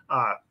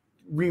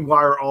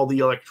rewire all the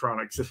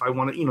electronics, if I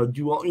want to,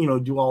 do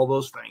all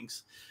those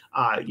things,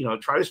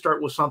 try to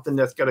start with something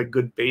that's got a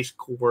good base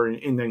core,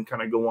 and then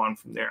kind of go on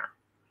from there.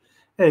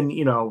 And,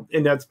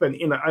 and that's been,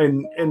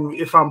 and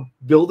if I'm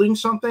building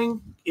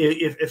something,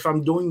 if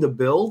I'm doing the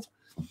build,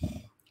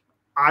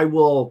 I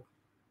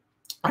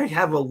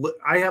have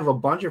a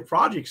bunch of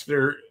projects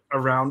there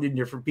around in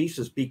different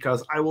pieces,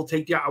 because I will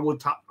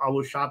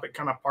shop it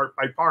kind of part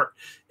by part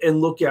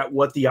and look at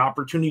what the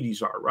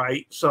opportunities are,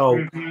 right?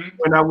 So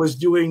when I was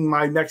doing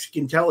my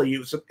Mexican Tele,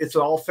 it's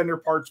all Fender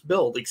parts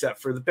build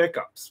except for the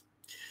pickups.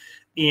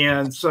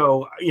 And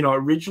so,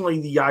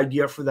 originally the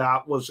idea for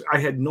that was, I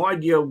had no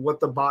idea what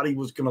the body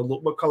was going to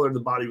look, what color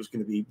the body was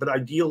going to be, but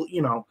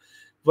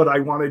but I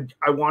wanted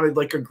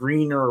like a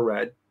green or a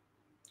red.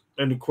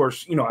 And of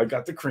course, I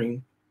got the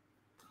cream.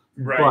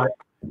 Right.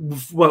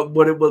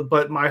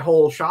 But my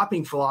whole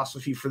shopping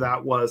philosophy for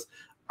that was,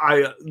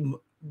 I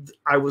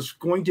was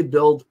going to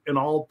build an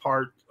all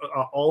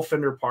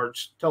Fender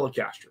parts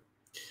Telecaster.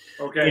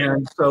 Okay.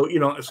 And so,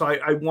 so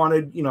I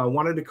wanted, I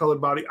wanted a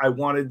colored body. I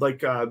wanted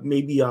like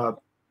maybe a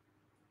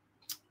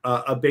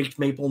baked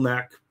maple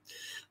neck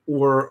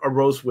or a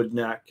rosewood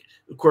neck,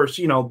 of course,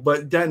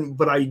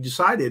 but I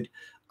decided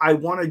I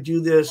want to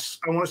do this.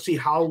 I want to see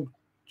how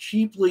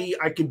cheaply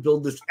I could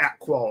build this at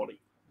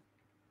quality.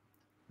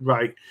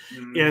 Right.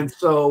 And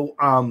so,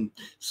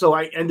 so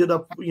I ended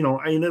up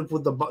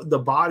with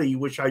the body,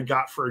 which I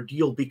got for a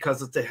deal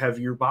because it's a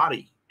heavier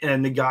body.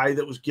 And the guy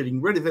that was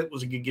getting rid of it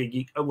was a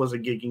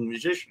gigging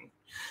musician.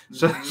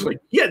 So it's like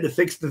he had to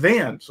fix the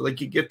van so they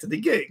could get to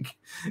the gig.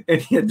 And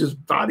he had this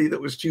body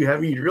that was too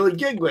heavy to really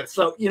gig with.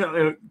 So,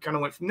 it kind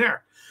of went from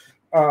there.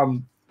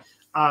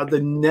 The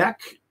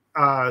neck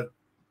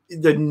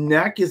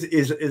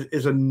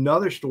is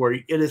another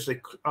story. It is a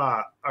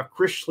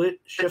Chris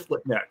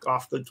Shiflett neck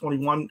off the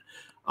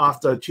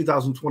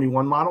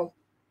 2021 model.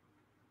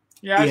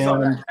 Yeah, I saw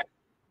that.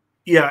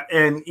 Yeah,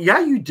 and yeah,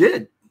 you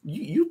did.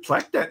 You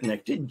plecked that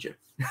neck, didn't you?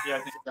 Yeah,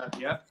 I think that.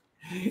 Yeah.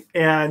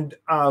 And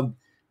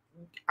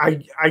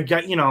I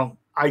got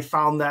I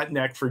found that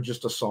neck for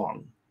just a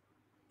song.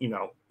 It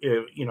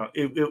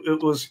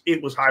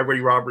was highway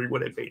robbery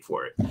what I paid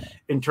for it,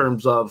 in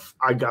terms of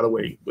I got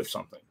away with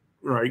something,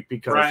 right?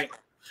 Because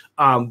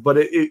but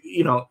I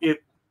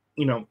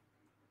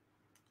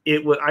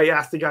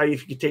asked the guy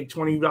if he could take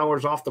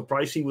 $20 off the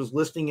price he was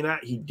listing it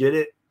at. He did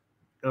it,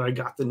 and I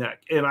got the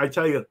neck. And I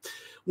tell you,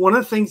 one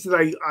of the things that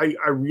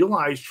I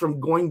realized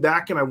from going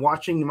back and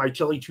watching my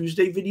Tele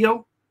Tuesday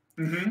video,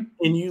 and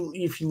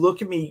if you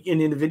look at me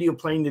in the video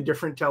playing the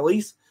different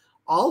teles,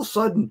 all of a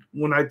sudden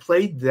when I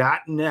played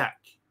that neck,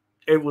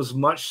 it was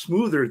much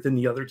smoother than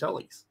the other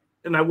teles,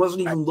 and I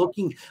wasn't even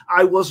looking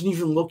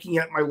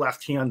at my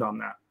left hand on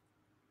that.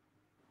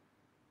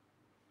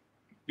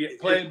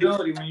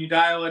 Playability, when you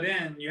dial it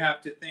in, you have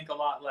to think a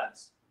lot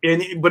less.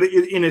 But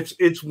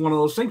it's one of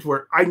those things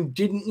where I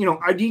didn't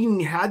even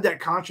have that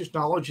conscious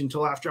knowledge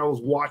until after I was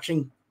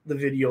watching the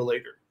video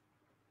later.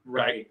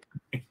 Right.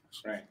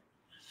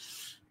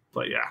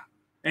 But yeah.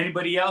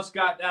 Anybody else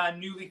got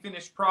newly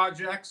finished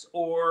projects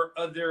or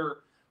other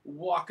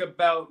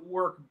walkabout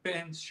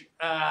workbench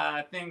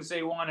things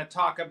they want to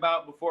talk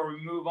about before we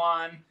move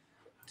on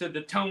to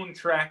the tone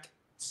track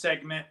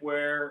segment,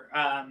 where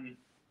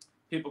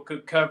people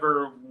could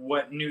cover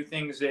what new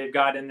things they've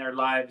got in their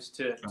lives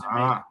to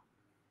make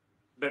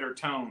better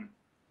tone?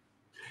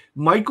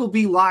 Michael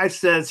B. Live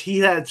says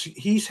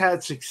he's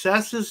had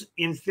successes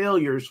and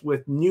failures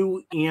with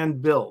new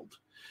and build.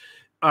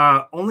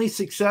 Only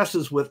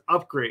successes with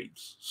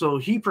upgrades. So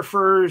he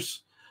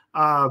prefers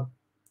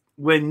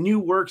when new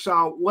works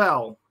out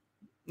well,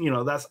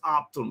 that's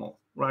optimal,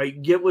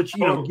 right? Get what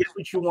you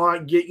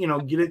want, get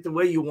it the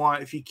way you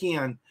want if you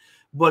can.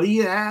 But he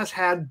has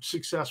had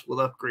success with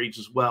upgrades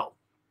as well.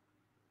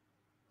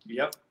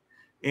 Yep.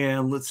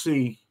 And let's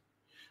see.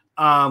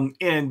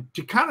 And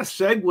to kind of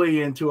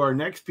segue into our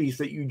next piece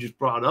that you just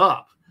brought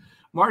up,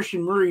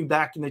 Martian Murray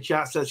back in the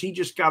chat says he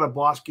just got a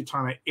Boss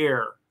Katana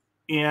Air.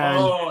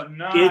 And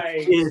nice.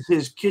 It is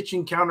his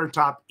kitchen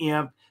countertop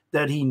amp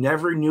that he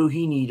never knew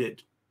he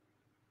needed.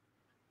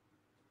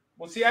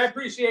 Well, see, I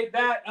appreciate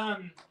that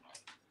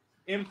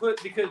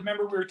input, because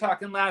remember we were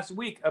talking last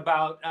week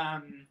about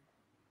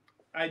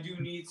I do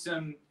need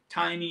some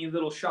tiny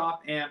little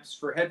shop amps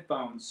for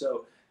headphones.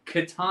 So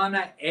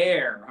Katana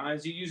Air,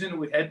 is he using it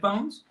with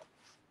headphones?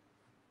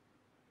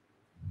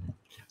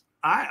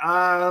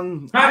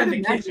 Not in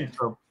the kitchen.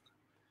 So.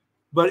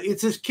 But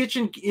it's his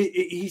kitchen.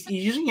 He's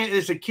using it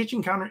as a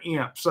kitchen counter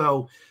amp.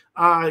 So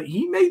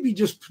he may be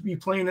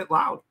playing it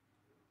loud.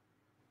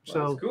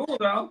 So that's cool,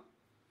 though.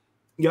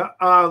 Yeah.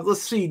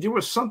 Let's see. There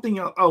was something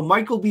else. Oh,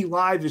 Michael B.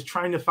 Live is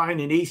trying to find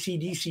an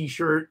AC/DC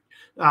shirt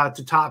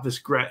to top his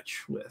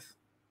Gretsch with.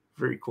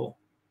 Very cool.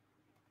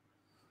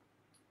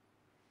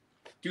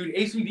 Dude,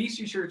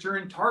 AC/DC shirts are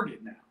in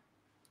Target now.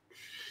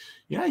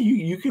 Yeah,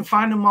 you can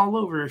find them all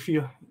over if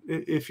you're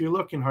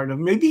looking hard enough.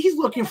 Maybe he's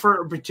looking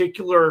for a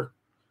particular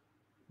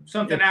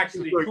something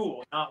actually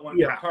cool, not one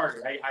from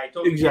Target. I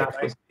totally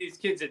exactly. Get it. These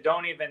kids that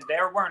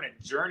they're wearing a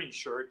Journey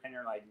shirt, and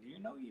you're like, do you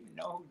even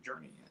know who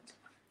Journey is?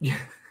 Yeah.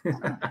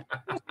 I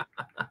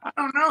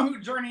don't know who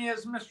Journey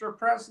is, Mr.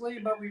 Pressley,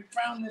 but we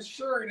found this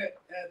shirt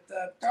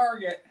at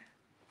Target.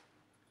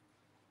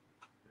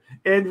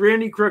 And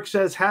Randy Crook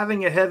says,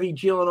 having a heavy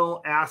G&O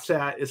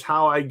asset is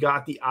how I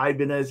got the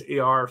Ibanez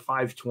AR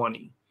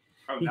 520.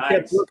 Oh, he nice.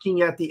 kept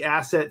looking at the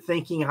asset,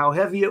 thinking how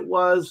heavy it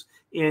was,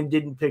 and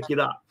didn't pick it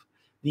up.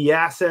 The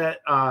asset,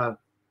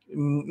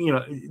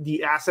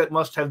 the asset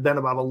must have been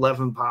about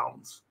 11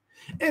 pounds.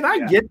 And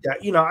I get that,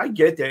 I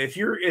get that. If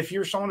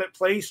you're someone that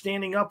plays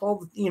standing up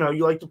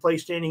you like to play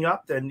standing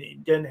up, then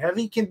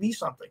heavy can be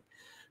something.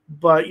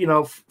 But,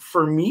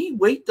 for me,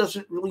 weight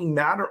doesn't really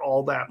matter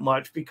all that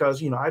much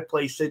because, I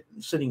play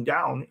sitting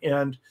down,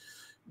 and,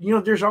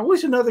 there's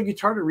always another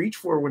guitar to reach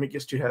for when it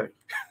gets too heavy.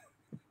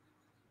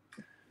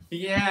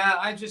 Yeah,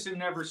 I just am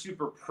never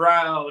super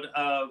proud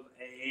of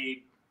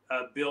a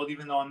build,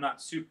 even though I'm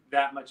not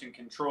that much in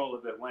control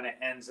of it when it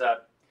ends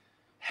up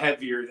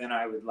heavier than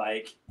I would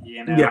like,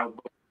 Yeah.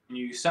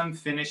 Some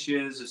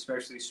finishes,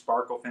 especially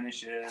sparkle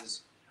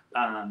finishes,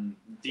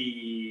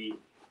 the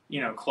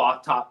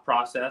cloth top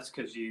process,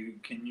 because you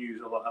can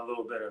use a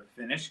little bit of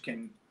finish,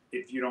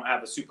 if you don't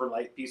have a super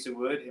light piece of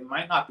wood, it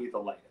might not be the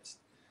lightest,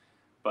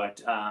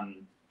 but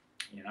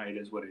it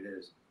is what it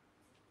is.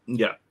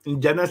 Yeah,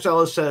 and Dennis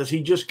Ellis says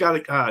he just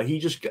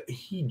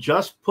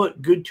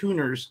put good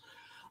tuners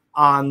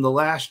on the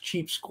last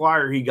cheap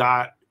Squire he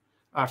got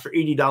for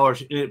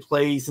 $80, and it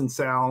plays and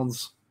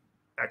sounds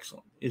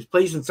excellent. It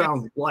plays and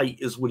sounds light,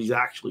 is what he's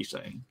actually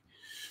saying.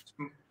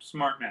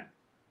 Smart man.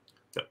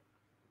 Yep.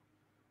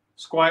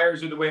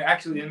 Squires are the way.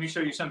 Actually, let me show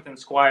you something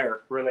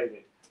Squire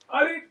related.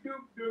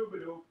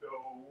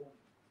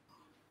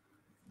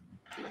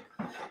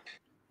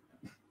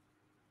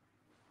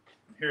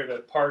 Here, the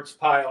parts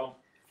pile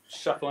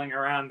shuffling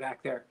around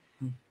back there.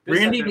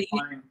 Randy,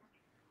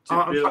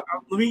 let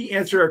me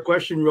answer a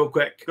question real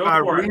quick. Go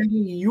for it. Randy,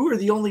 you are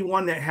the only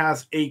one that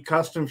has a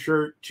custom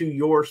shirt to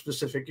your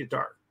specific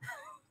guitar.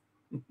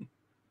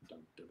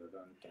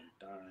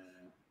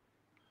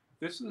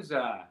 This is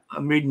a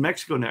made in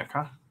Mexico neck,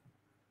 huh?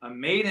 A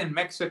made in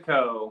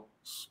Mexico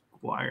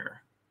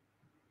Squire.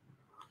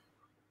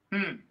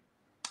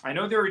 I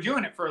know they were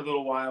doing it for a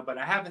little while, but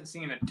I haven't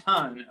seen a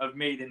ton of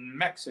made in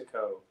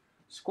Mexico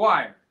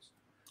Squires.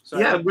 So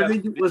yeah,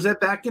 was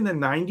that back in the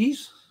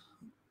 90s?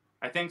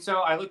 I think so.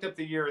 I looked up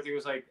the year. I think it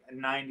was like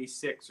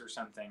 96 or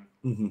something.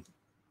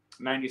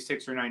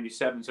 96 or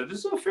 97. So this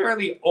is a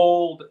fairly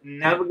old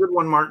neck. Have a good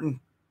one, Martin.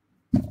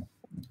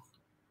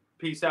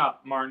 Peace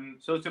out, Martin.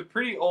 So it's a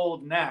pretty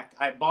old neck.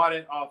 I bought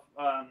it off.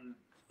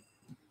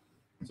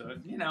 So,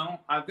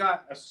 I've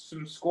got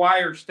some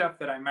Squire stuff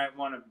that I might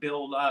want to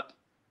build up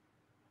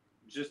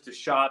just to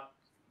shop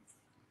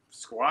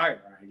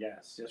Squire, I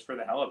guess, just for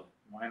the hell of it.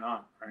 Why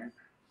not, right?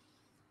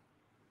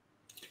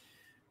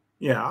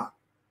 Yeah.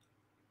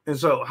 And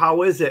so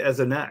how is it as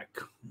a neck?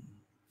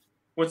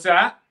 What's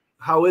that?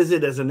 How is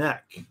it as a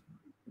neck?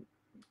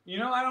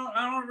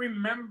 I don't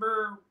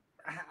remember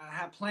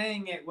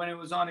playing it when it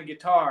was on a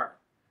guitar.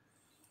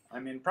 I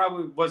mean,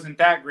 probably wasn't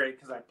that great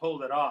because I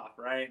pulled it off,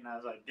 right? And I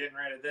was like, getting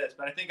rid of this.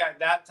 But I think at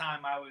that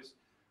time I was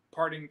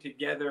parting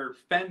together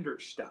Fender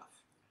stuff.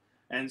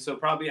 And so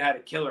probably had a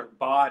killer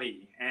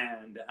body,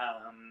 and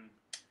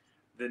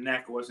the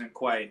neck wasn't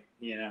quite,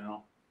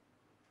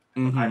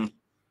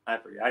 I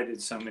forget. I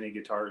did so many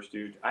guitars,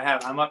 dude.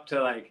 I'm up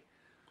to like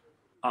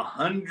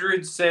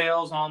 100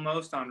 sales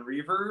almost on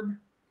Reverb.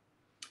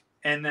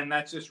 And then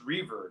that's just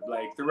Reverb.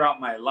 Like throughout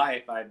my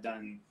life, I've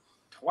done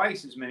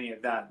twice as many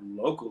of that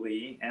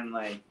locally, and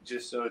it's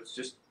just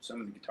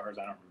some of the guitars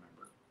I don't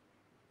remember.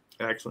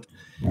 Excellent.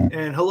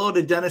 And hello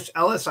to Dennis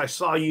Ellis. I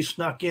saw you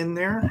snuck in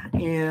there.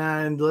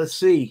 And let's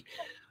see.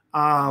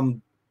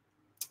 Where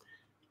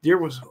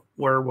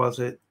was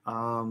it?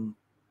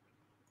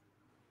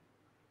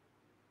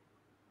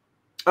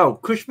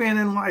 Cushman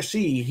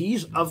NYC.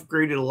 He's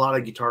upgraded a lot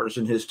of guitars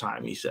in his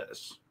time, he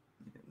says.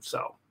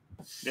 So.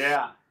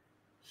 Yeah.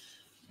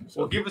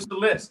 Well, give us the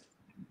list.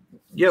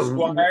 Yeah.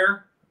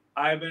 Squire,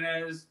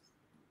 Ibanez,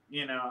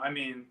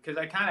 because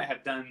I kind of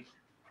have done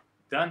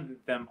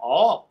them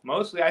all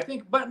mostly, I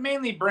think, but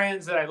mainly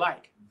brands that I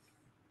like.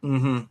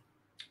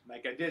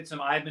 Like I did some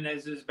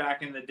Ibanez's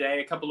back in the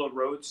day, a couple of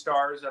Road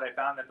Stars that I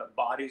found that the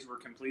bodies were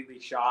completely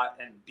shot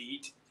and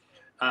beat.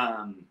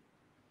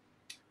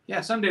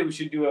 Someday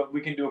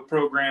we can do a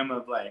program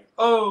of like,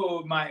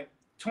 my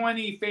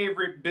 20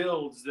 favorite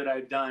builds that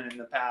I've done in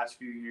the past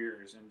few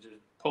years, and just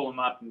pull them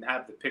up and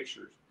have the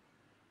pictures.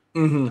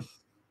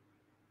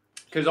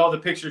 Because all the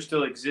pictures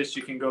still exist.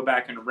 You can go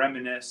back and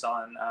reminisce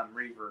on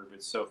Reverb.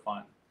 It's so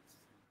fun.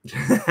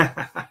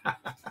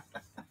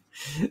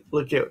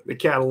 Look at the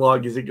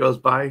catalog as it goes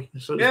by.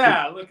 So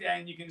look,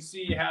 and you can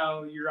see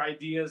how your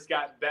ideas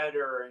got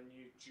better, and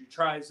you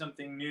try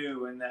something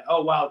new, and that,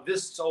 oh wow,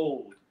 this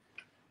sold.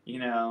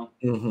 Yeah,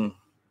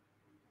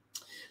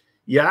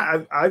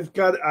 I've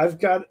got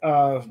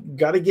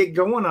to get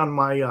going on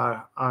my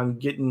on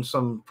getting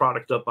some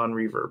product up on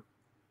Reverb.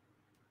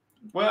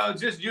 Well,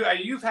 just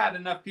you've had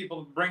enough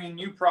people bringing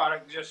you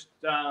product just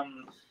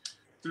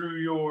through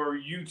your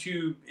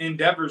YouTube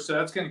endeavors, so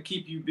that's going to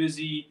keep you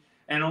busy,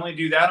 and only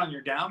do that on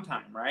your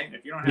downtime, right?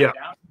 If you don't have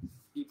downtime,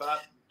 keep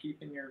up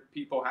keeping your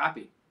people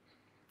happy.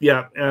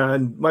 Yeah,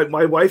 and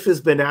my wife has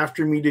been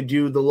after me to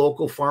do the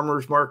local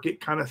farmers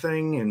market kind of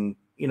thing, and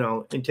you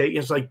know, and take,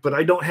 it's like, but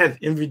I don't have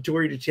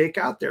inventory to take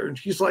out there. And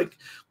she's like,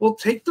 well,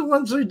 take the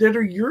ones that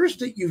are yours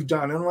that you've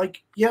done. And I'm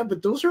like, yeah,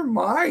 but those are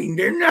mine.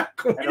 They're not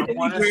going I don't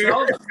want to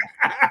sell them.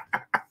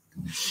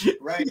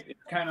 Right.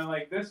 It's kind of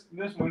like this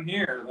one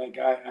here. Like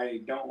I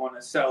don't want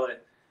to sell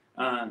it.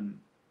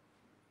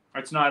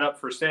 It's not up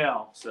for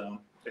sale. So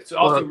it's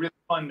also really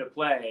fun to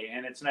play,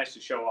 and it's nice to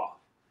show off.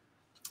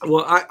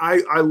 Well,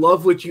 I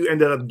love what you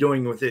ended up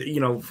doing with it.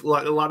 You know, a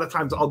lot of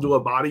times I'll do a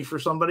body for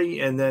somebody,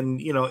 and then,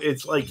 you know,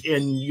 it's like,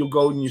 and you'll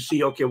go and you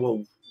see, okay,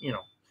 well, you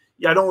know,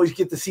 yeah, I don't always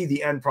get to see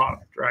the end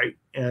product, right?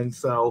 And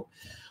so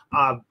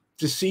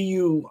to see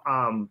you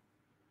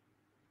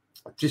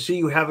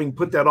having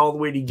put that all the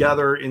way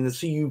together, and to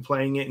see you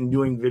playing it and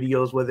doing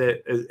videos with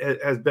it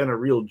has been a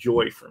real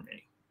joy for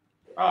me.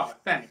 Oh,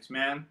 thanks,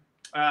 man.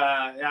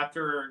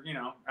 After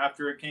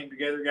it came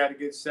together, got a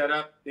good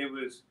setup, it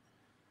was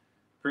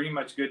pretty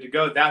much good to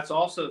go. That's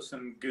also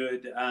some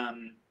good, I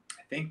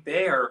think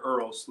they are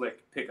Earl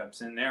Slick pickups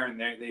in there, and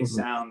they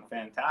sound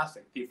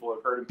fantastic. People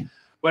have heard them.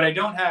 What I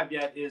don't have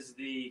yet is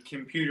the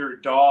computer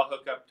DAW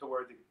hookup to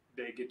where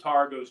the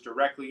guitar goes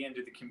directly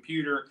into the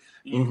computer.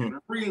 And you can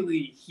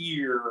really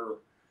hear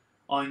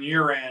on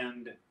your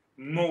end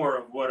more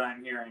of what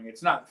I'm hearing.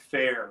 It's not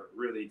fair,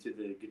 really, to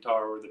the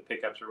guitar or the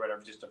pickups or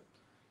whatever, just a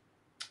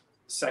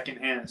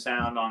secondhand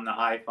sound on the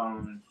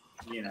iPhone,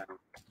 you know.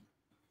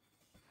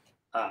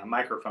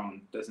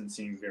 Microphone doesn't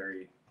seem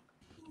very.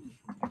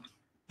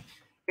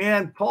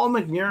 And Paul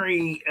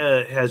McNary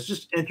has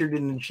just entered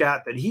in the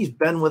chat that he's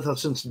been with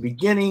us since the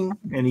beginning,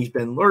 and he's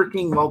been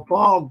lurking. Well,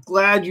 Paul,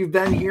 glad you've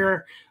been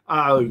here.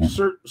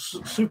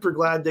 Super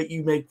glad that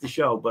you make the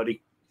show,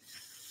 buddy.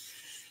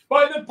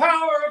 By the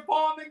power of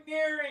Paul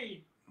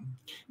McNary.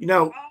 You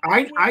know,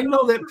 I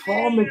know that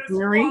Paul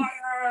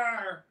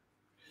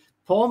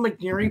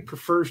McNary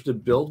prefers to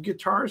build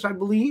guitars, I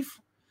believe.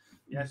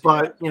 Yes,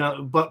 but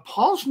but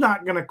Paul's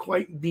not going to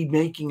quite be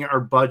making our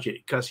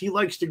budget, because he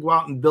likes to go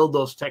out and build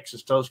those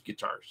Texas Toast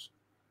guitars.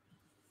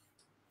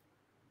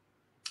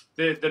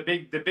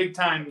 The big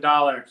time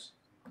dollars.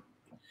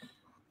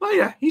 Well,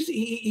 yeah,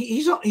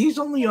 he's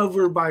only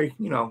over by,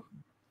 you know,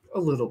 a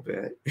little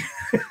bit.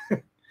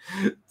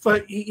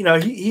 But you know,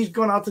 he's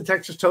gone out to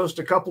Texas Toast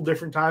a couple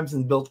different times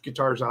and built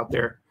guitars out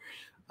there.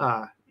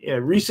 Yeah,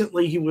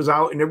 recently he was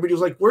out, and everybody was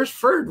like, "Where's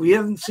Ferd? We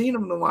haven't seen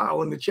him in a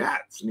while in the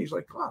chats." And he's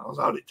like, "Wow, I was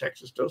out at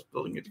Texas Toast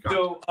building it."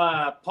 So,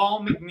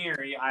 Paul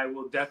McNary, I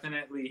will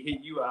definitely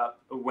hit you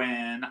up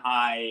when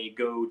I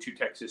go to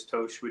Texas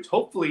Toast, which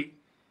hopefully,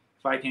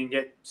 if I can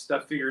get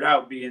stuff figured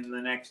out, be in the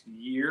next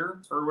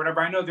year or whatever.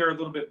 I know they're a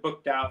little bit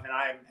booked out, and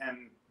I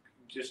am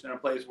just in a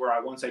place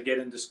where once I get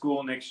into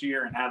school next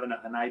year and have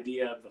an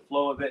idea of the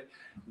flow of it,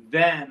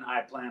 then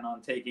I plan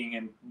on taking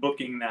and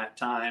booking that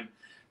time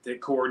that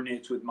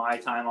coordinates with my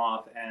time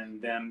off and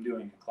them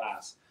doing a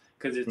class,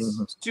 because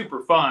it's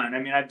super fun. I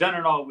mean, I've done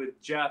it all with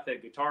Jeff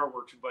at Guitar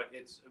Works, but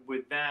it's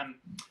with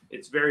them,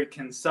 it's very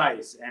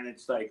concise, and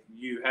it's like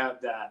you have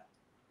that,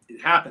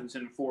 it happens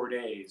in 4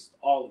 days,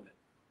 all of it.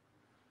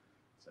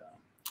 So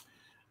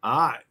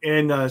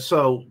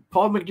so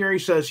Paul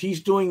McNary says he's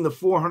doing the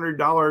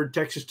 $400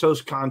 Texas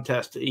Toast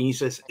contest, and he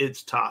says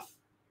it's tough.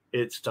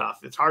 It's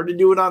tough. It's hard to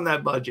do it on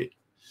that budget.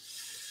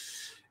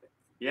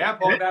 Yeah,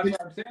 Paul, that's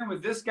what I'm saying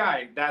with this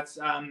guy. That's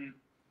and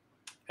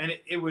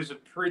it was a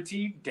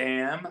pretty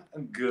damn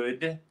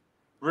good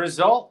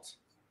result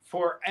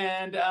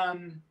and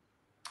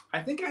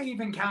I think I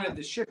even counted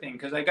the shipping,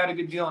 because I got a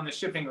good deal on the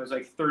shipping. It was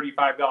like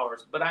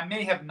 $35, but I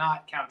may have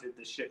not counted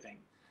the shipping,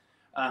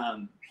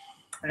 and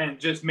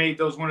just made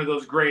those one of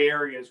those gray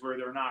areas where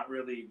they're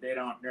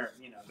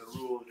the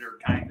rules are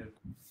kind of,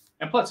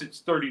 and plus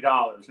it's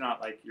 $30, not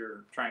like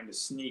you're trying to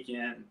sneak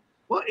in.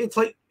 Well, it's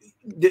like,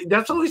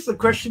 that's always the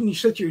question you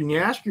sit here and you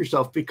ask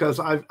yourself, because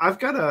I've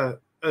got a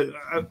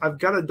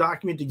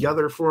document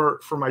together for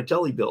my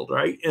tele build,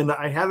 right? And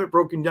I have it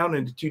broken down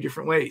into two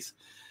different ways.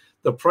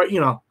 The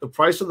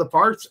price of the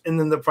parts, and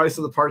then the price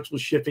of the parts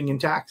with shipping and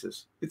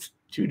taxes. It's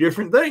two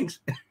different things.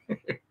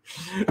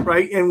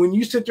 Right? And when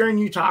you sit there and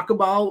you talk to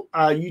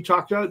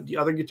the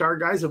other guitar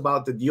guys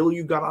about the deal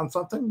you got on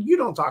something, you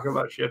don't talk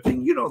about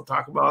shipping, you don't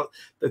talk about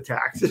the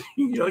taxes.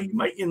 You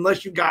might,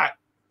 unless you got,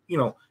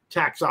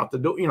 tax out the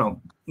door,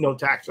 no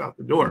tax out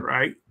the door,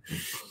 right?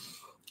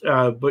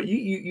 But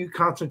you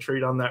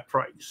concentrate on that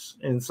price.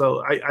 And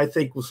so I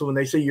think, so when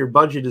they say your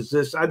budget is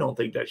this, I don't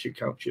think that should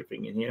count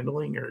shipping and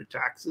handling or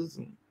taxes.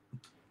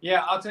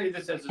 Yeah, I'll tell you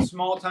this, as a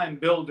small time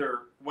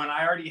builder, when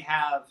I already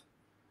have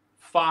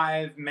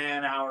 5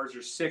 man hours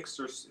or 6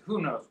 or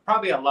who knows,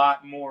 probably a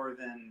lot more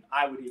than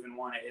I would even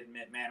want to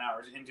admit man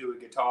hours into a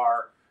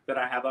guitar that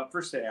I have up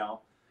for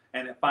sale,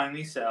 and it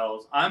finally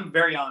sells, I'm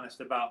very honest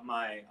about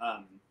my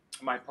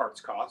my parts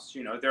costs.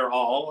 They're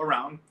all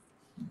around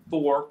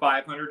 $400 or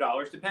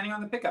 $500, depending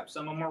on the pickup.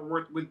 Some of them are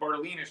worth, with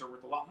Bartolinas, are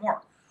worth a lot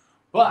more.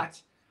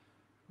 But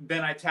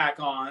then I tack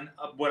on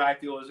what I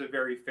feel is a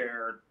very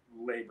fair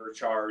labor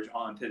charge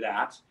onto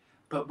that.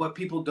 But what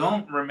people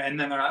don't remember, and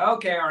then they're like,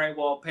 okay, all right,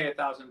 well, I'll pay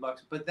 $1,000.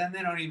 But then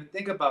they don't even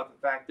think about the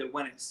fact that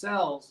when it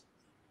sells,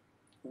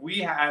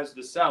 we as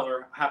the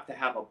seller have to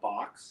have a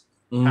box,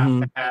 Mm-hmm.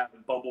 have to have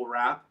bubble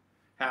wrap,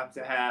 have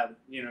to have,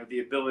 you know,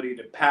 the ability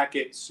to pack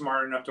it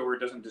smart enough to where it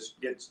doesn't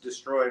just gets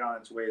destroyed on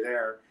its way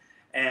there,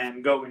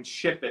 and go and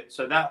ship it.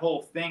 So that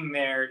whole thing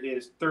there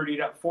is $40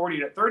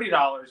 to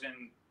 $30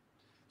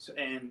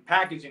 in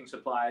packaging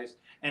supplies,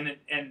 and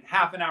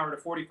half an hour to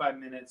 45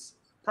 minutes,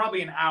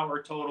 probably an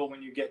hour total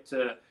when you get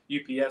to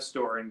UPS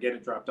store and get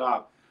it dropped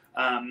off,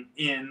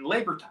 in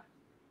labor time.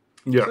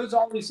 Yeah. So it's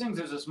all these things.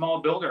 As a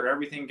small builder,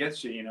 everything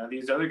gets you. You know,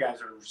 these other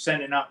guys are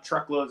sending out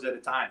truckloads at a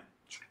time.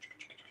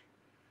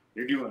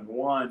 You're doing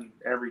one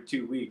every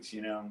 2 weeks,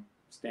 you know,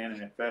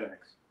 standing at FedEx.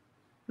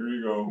 Here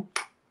you go.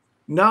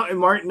 No, and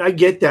Martin, I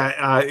get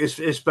that.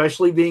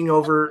 Especially being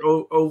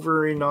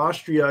over in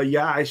Austria.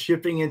 Yeah,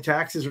 shipping and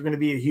taxes are going to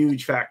be a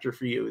huge factor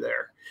for you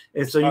there,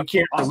 and so you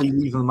can't really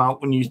leave them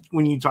out when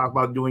you talk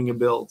about doing a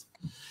build.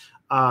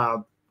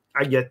 I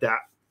get that.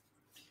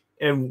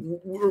 And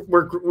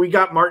we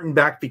got Martin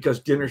back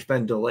because dinner's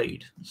been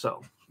delayed.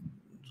 So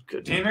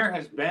good. Dinner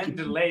has been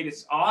delayed.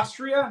 It's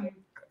Austria.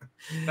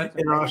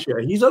 In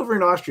Austria, he's over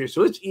in Austria,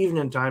 so it's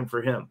evening time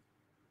for him.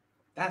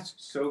 That's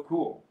so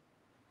cool.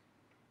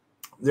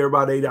 They're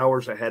about 8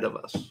 hours ahead of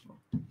us.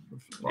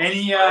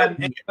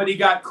 Anybody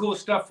got cool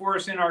stuff for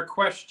us in our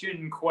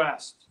question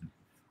quest,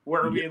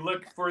 where we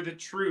look for the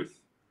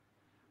truth?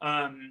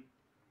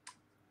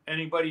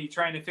 Anybody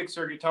trying to fix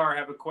their guitar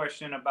have a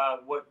question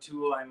about what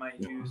tool I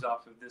might use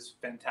off of this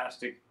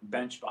fantastic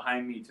bench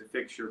behind me to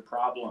fix your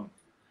problem?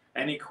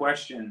 Any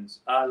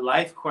questions?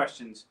 Life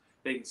questions?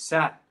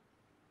 Seth,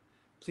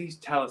 please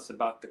tell us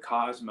about the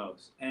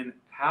cosmos and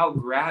how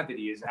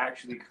gravity is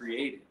actually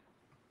created.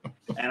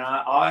 And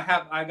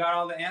I got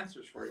all the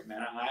answers for you,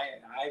 man.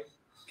 I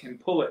can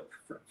pull it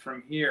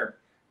from here,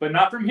 but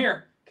not from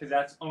here, because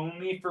that's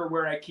only for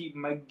where I keep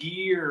my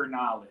gear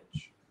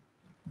knowledge.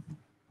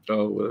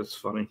 Oh, that's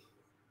funny.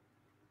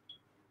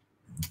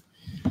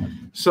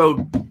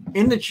 So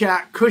in the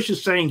chat, Kush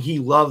is saying he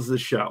loves the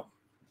show.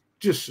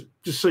 Just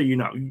so you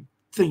know, you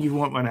think you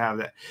want to have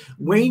that.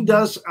 Wayne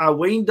does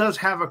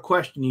have a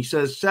question. He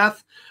says,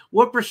 Seth,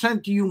 what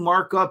 % do you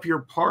mark up your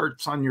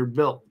parts on your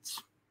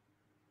builds?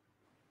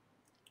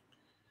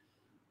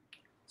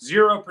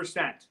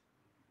 0%.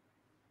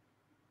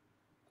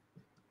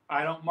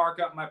 I don't mark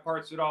up my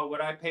parts at all.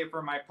 What I pay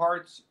for my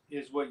parts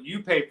is what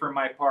you pay for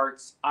my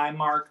parts. I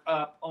mark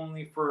up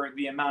only for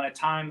the amount of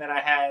time that I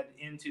had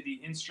into the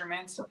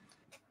instruments.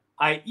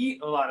 I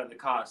eat a lot of the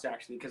costs,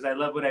 actually, because I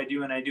love what I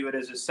do, and I do it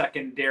as a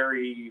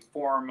secondary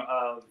form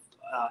of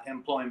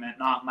employment,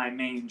 not my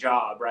main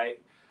job,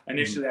 right?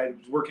 Initially, I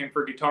was working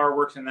for Guitar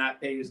Works, and that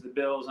pays the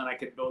bills, and I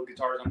could build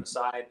guitars on the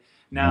side.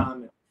 Now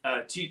I'm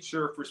a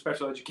teacher for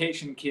special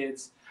education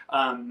kids,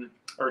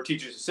 or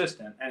teacher's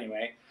assistant,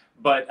 anyway.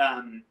 But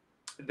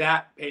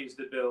that pays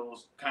the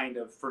bills kind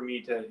of for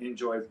me to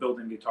enjoy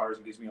building guitars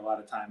and gives me a lot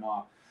of time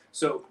off.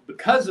 So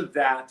because of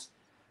that,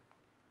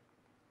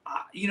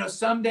 you know,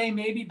 someday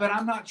maybe, but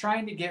I'm not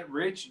trying to get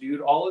rich, dude.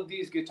 All of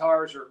these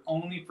guitars are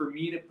only for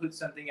me to put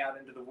something out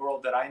into the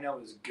world that I know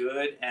is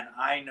good and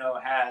I know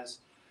has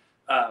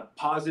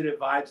positive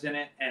vibes in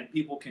it and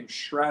people can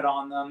shred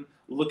on them.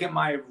 Look at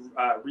my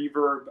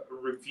Reverb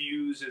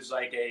reviews as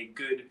like a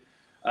good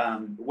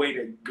way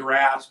to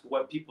grasp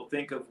what people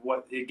think of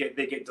what they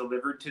get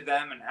delivered to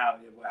them and how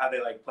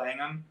they like playing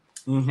them.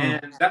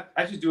 And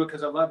I just do it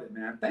because I love it,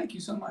 man. Thank you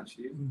so much,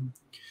 dude.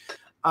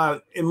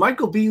 And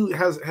Michael B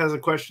has a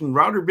question.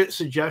 Router bit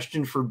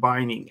suggestion for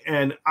binding,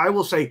 and I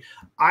will say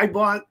I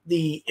bought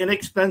the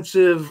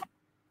inexpensive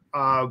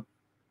router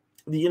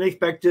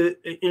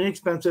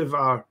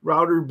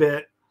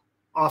bit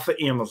off of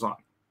Amazon,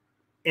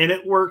 and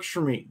it works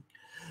for me.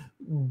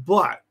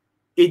 But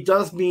it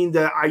does mean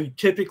that I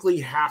typically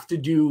have to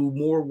do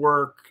more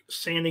work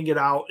sanding it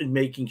out and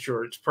making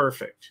sure it's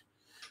perfect.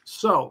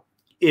 So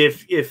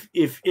if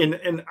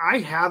I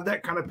have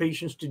that kind of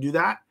patience to do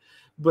that,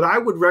 but I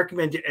would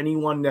recommend to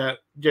anyone that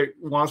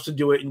wants to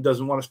do it and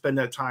doesn't want to spend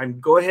that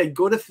time, go ahead,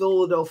 go to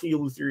Philadelphia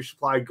Luthier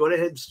Supply, go to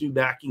Head Stew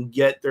Back and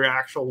get their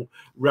actual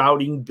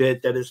routing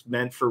bit that is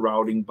meant for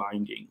routing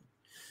binding.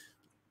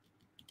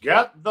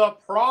 Get the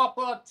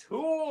proper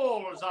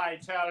tools, I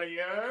tell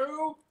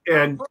you.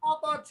 And the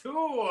proper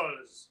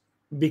tools.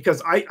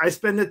 Because I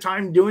spend the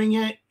time doing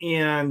it,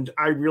 and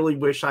I really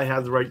wish I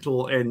had the right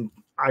tool, and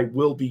I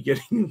will be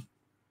getting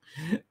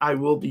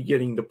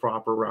the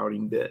proper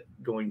routing bit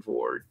going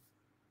forward.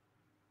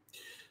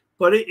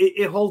 But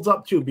it holds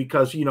up too,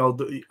 because you know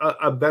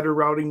a better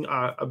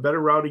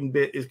routing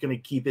bit is going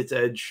to keep its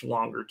edge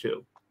longer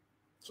too.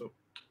 So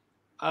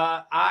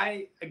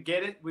I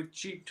get it with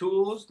cheap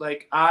tools.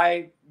 Like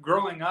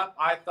growing up,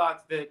 I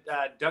thought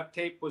that duct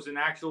tape was an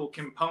actual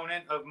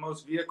component of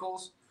most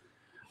vehicles.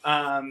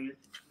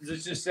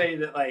 Let's just say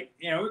that, like,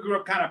 you know, we grew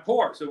up kind of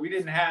poor, so we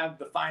didn't have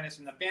the finest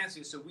and the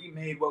fanciest, so we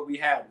made what we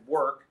had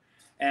work,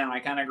 and I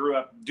kind of grew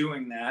up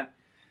doing that.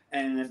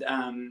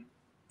 And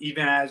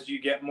even as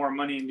you get more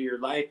money into your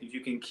life, if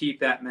you can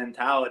keep that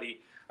mentality,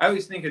 I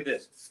always think of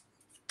this: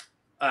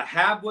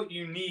 have what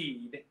you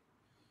need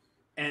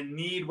and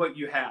need what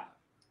you have.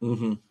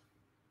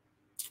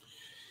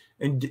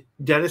 And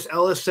Dennis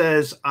Ellis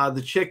says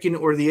the chicken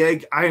or the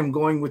egg. I am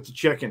going with the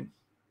chicken.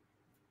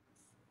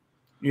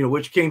 You know,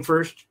 which came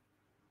first?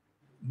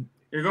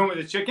 You're going with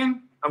the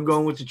chicken? I'm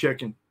going with the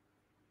chicken.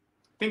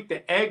 I think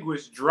the egg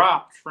was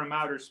dropped from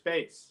outer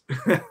space.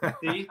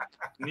 See?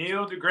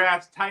 Neil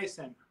deGrasse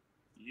Tyson,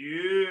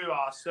 you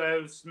are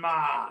so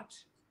smart.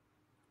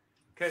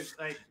 Because,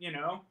 like, you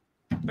know,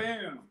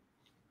 boom.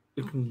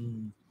 I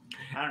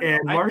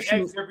don't know. I eat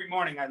eggs every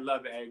morning. I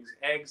love eggs.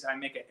 Eggs, I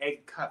make an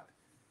egg cup.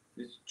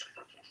 Just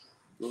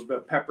a little bit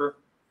of pepper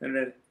and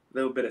a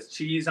little bit of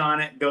cheese on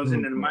it. Goes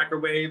into the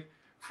microwave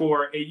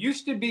for, it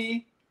used to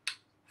be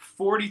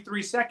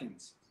 43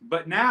 seconds.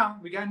 But now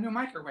we got a new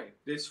microwave.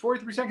 This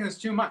 43 seconds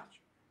is too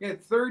much. Yeah,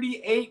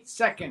 38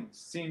 seconds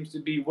seems to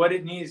be what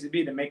it needs to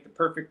be to make the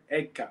perfect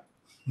egg cup.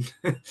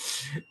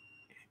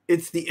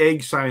 It's the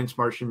egg science,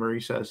 Martian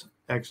Murray says.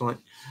 Excellent.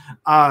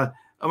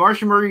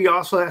 Martian Murray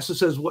also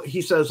says,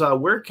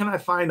 where can I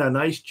find a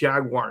nice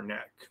Jaguar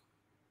neck?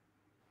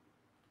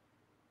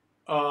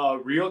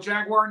 Real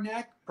Jaguar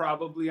neck,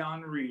 probably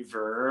on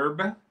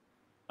Reverb.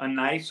 A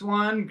nice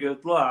one,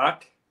 good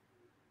luck.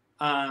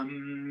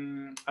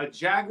 A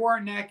Jaguar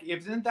neck,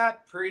 isn't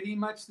that pretty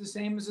much the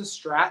same as a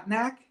Strat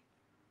neck?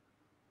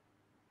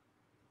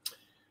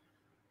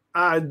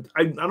 I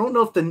don't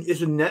know if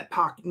is a neck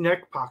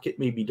pocket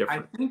may be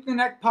different. I think the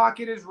neck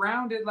pocket is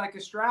rounded like a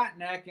Strat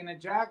neck in a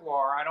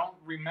Jaguar. I don't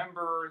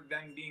remember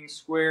them being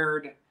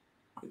squared.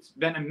 It's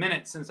been a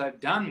minute since I've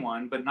done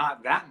one, but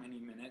not that many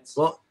minutes.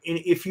 Well,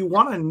 if you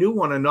want a new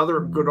one, another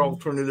good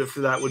alternative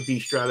for that would be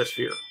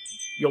Stratosphere.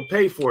 You'll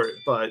pay for it,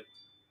 but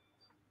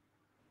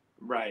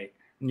right.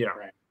 Yeah.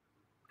 Right.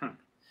 Huh.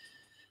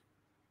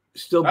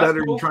 Still that's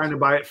better cool. Than trying to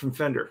buy it from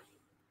Fender.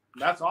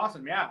 That's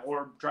awesome, yeah.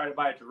 Or try to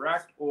buy it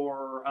direct,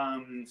 or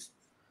I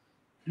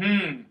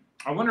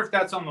wonder if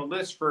that's on the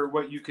list for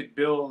what you could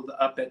build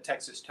up at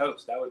Texas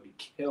Toast. That would be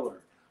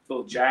killer.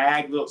 Little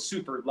Jag, little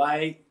super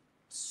light,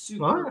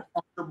 super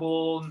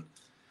comfortable.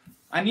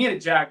 I need a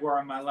Jaguar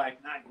in my life.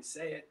 Now you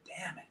say it.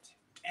 Damn it.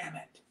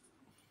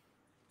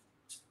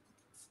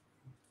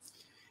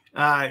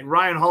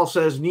 Ryan Hall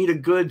says, need a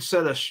good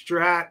set of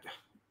Strat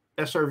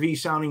SRV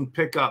sounding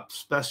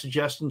pickups. Best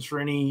suggestions for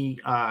any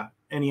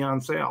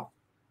on sale?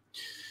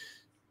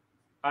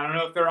 I don't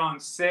know if they're on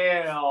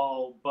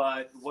sale,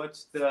 but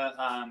what's the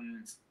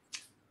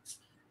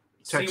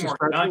Seymour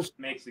Dunch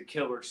makes a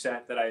killer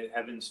set that I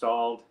have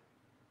installed.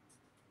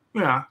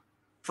 Yeah.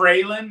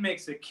 Fralin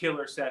makes a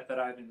killer set that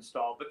I've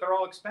installed, but they're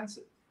all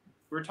expensive.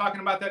 We were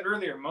talking about that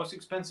earlier. Most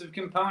expensive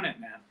component,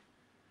 man.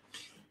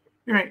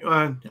 Right.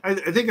 I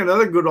think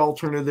another good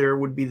alternative there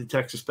would be the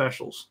Texas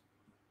Specials.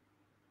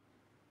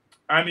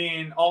 I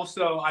mean,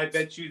 also, I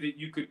bet you that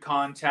you could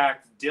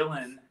contact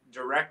Dylan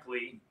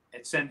directly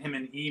and send him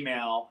an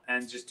email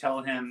and just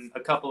tell him a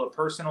couple of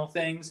personal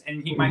things.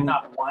 And he might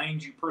not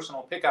wind you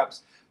personal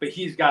pickups, but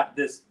he's got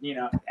this,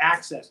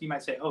 access. He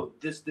might say, oh,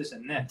 this,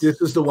 and this.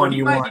 This is the one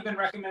you want. He might even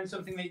recommend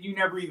something that you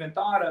never even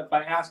thought of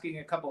by asking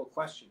a couple of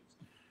questions.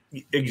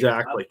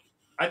 Exactly.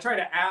 I try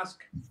to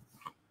ask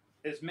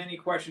as many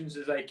questions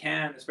as I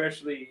can,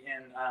 especially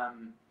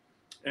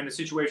in a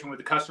situation with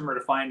the customer,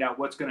 to find out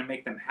what's going to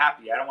make them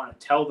happy. I don't want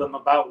to tell them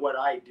about what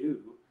I do.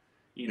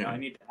 I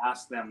need to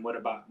ask them what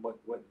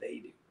they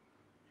do.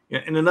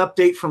 Yeah, and an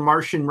update from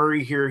Martian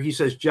Murray here. He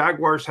says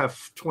Jaguars have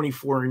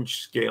 24-inch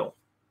scale.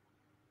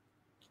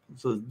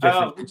 So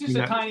which is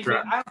a tiny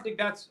bit. I don't think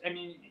that's. I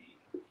mean,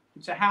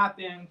 it's a half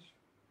inch.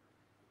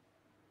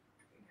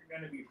 You're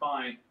going to be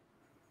fine.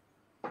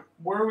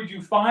 Where would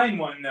you find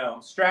one though?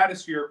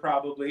 Stratosphere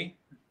probably.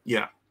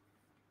 Yeah.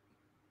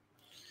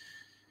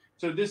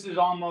 So this is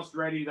almost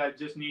ready. I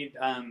just need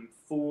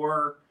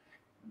 4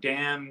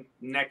 damn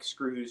neck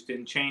screws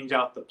to change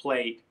out the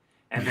plate,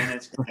 and then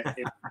it's gonna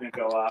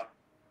go up.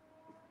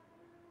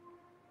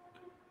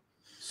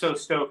 So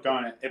stoked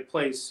on it. It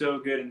plays so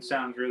good and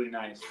sounds really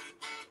nice.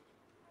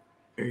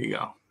 There you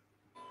go.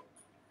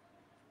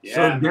 Yeah.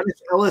 So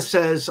Dennis Ellis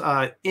says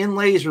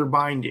inlays or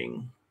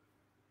binding.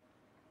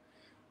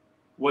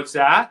 What's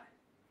that?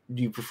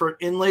 Do you prefer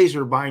inlays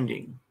or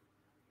binding?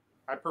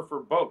 I prefer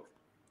both.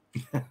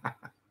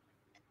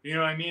 You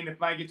know what I mean? If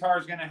my guitar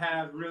is going to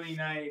have really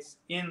nice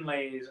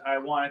inlays, I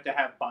want it to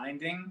have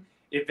binding.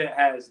 If it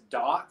has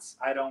dots,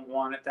 I don't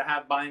want it to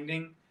have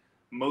binding.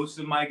 Most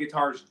of my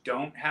guitars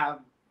don't have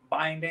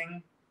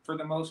binding for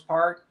the most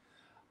part.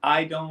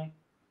 I don't.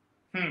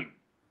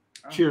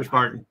 Cheers,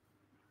 Martin.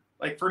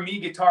 Like for me,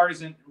 guitar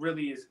isn't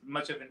really as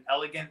much of an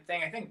elegant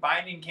thing. I think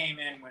binding came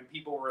in when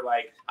people were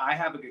like, I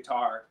have a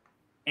guitar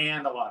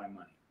and a lot of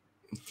money.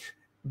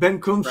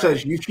 Ben Coombs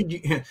says you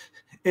should,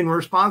 in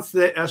response to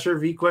that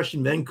SRV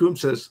question, Ben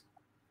Coombs says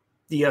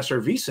the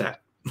SRV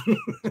set.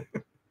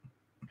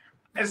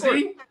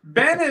 See,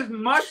 Ben is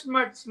much,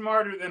 much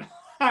smarter than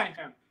I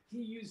am.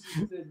 He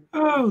uses the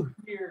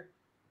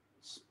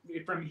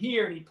from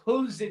here and he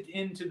pulls it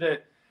into the.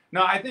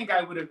 No, I think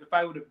I would have, if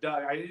I would have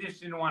dug, I just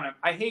didn't want to.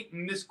 I hate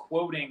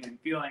misquoting and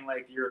feeling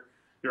like you're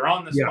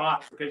on the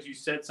spot because you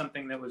said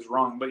something that was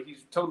wrong. But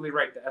he's totally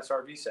right. The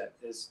SRV set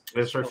is.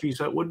 SRV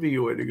set would be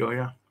your way to go,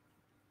 yeah.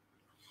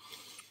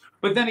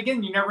 But then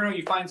again, you never know.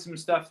 You find some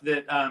stuff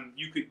that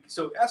you could.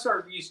 So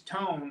SRV's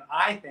tone,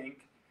 I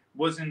think,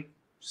 wasn't.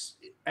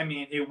 I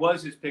mean, it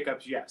was his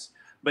pickups, yes,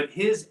 but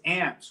his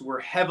amps were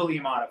heavily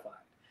modified,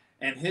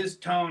 and his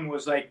tone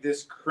was like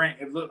this crank.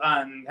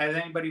 Has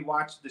anybody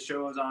watched the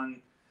shows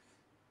on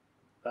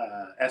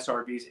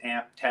SRV's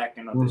amp tech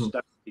and all this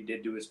stuff he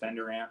did to his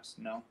Fender amps?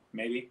 No,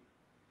 maybe.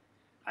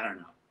 I don't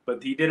know.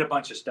 But he did a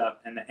bunch of stuff,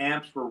 and the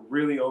amps were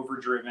really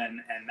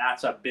overdriven, and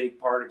that's a big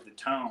part of the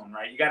tone,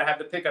 right? You got to have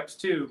the pickups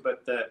too,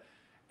 but the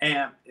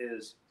amp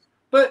is.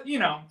 But, you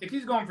know, if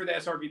he's going for the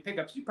SRV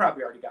pickups, you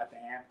probably already got the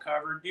amp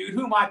covered. Dude,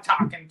 who am I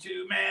talking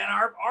to, man?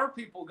 Our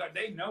people,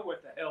 they know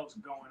what the hell's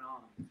going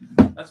on.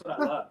 That's what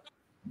I love.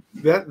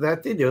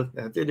 That they do.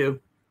 That they do.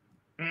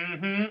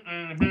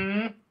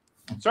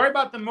 Sorry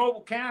about the mobile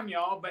cam,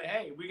 y'all, but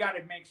hey, we got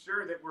to make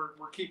sure that we're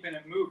keeping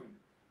it moving.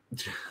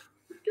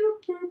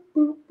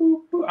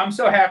 I'm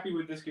so happy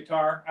with this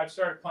guitar. I've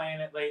started playing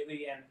it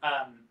lately, and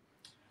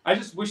I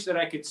just wish that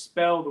I could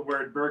spell the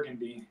word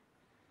burgundy.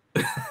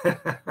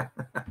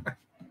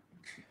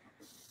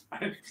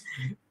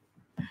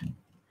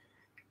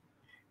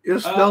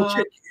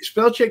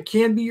 Spell check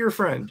can be your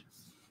friend.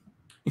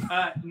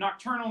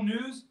 Nocturnal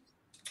news.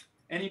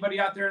 Anybody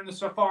out there in the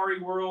Safari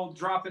world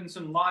dropping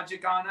some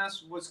logic on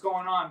us? What's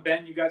going on,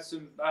 Ben? You got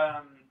some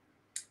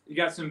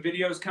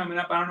videos coming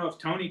up. I don't know if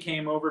Tony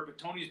came over, but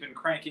Tony's been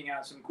cranking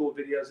out some cool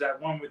videos.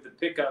 That one with the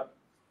pickup,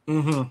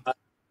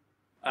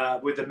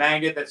 with the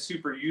magnet, that's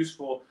super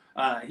useful.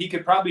 He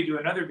could probably do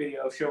another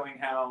video showing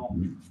how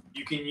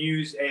you can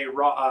use a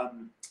raw,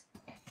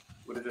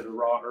 a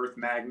raw earth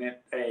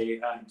magnet,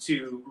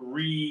 to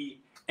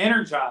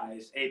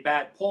re-energize a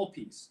bad pole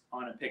piece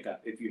on a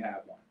pickup if you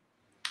have one.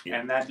 Yeah.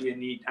 And that'd be a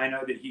neat. I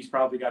know that he's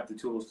probably got the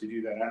tools to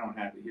do that. I don't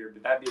have it here,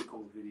 but that'd be a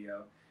cool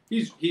video.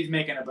 He's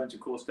making a bunch of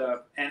cool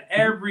stuff, and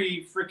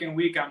every freaking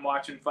week I'm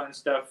watching fun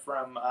stuff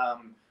from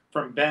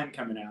Ben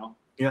coming out.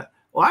 Yeah,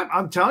 well,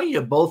 I'm telling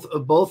you, both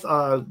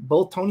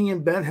Tony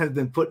and Ben have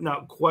been putting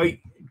out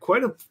quite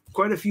a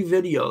few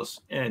videos,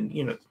 and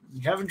you know,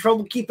 having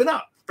trouble keeping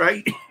up,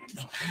 right?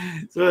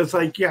 So it's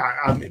like,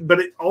 yeah, but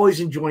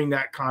always enjoying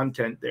that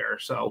content there.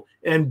 So,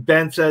 and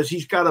Ben says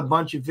he's got a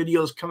bunch of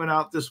videos coming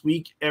out this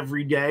week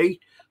every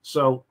day.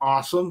 So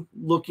awesome!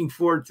 Looking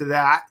forward to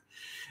that.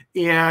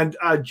 And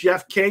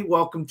Jeff K,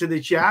 welcome to the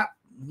chat.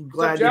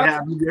 Glad to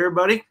have you there,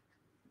 buddy.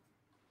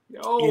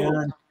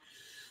 And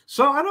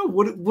so I don't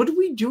know, what do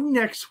we do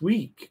next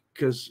week?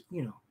 Because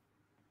you know,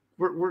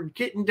 we're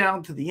getting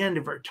down to the end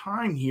of our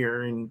time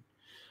here, and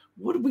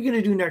what are we going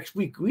to do next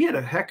week? We had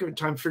a heck of a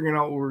time figuring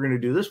out what we're going to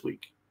do this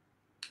week.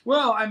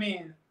 Well, I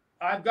mean,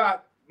 I've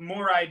got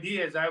more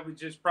ideas. I would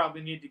just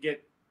probably need to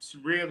get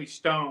really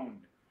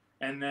stoned,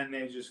 and then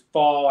they just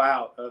fall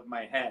out of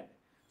my head.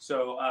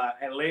 So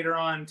and later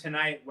on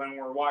tonight, when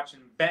we're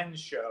watching Ben's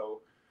show,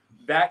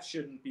 that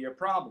shouldn't be a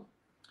problem.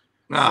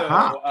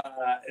 So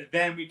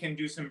then we can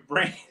do some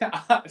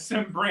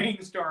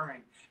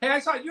brainstorming. Hey, I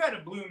saw you had a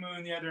blue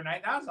moon the other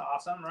night. That was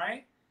awesome,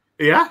 right?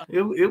 Yeah,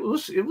 it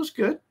was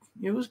good.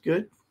 It was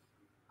good.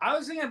 I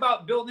was thinking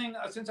about building,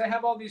 since I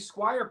have all these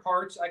Squire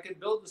parts, I could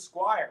build the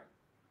Squire,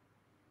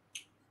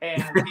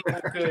 and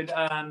people could.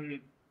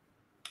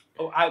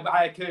 What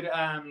I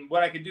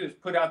could do is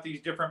put out these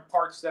different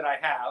parts that I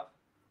have.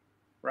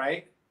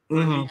 Right?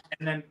 And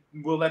then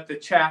we'll let the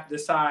chat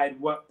decide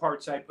what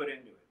parts I put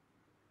into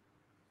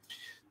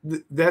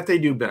it. That they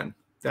do, Ben.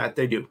 That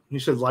they do. You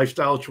said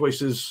lifestyle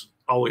choices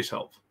always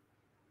help.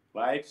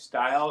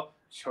 Lifestyle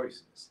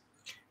choices.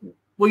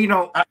 Well, you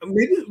know,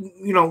 maybe,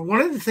 you know,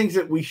 one of the things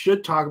that we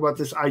should talk about,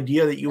 this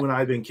idea that you and I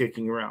have been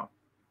kicking around,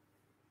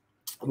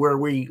 where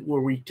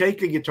we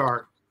take a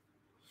guitar,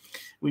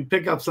 we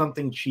pick up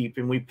something cheap,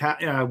 and we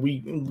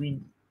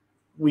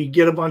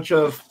get a bunch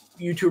of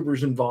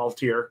YouTubers involved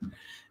here,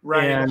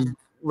 and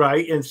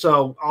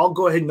so I'll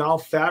go ahead and I'll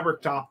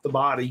fabric top the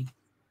body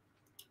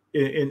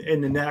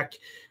in the neck,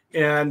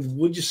 and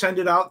we'll just send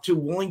it out to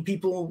willing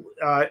people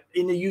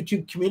in the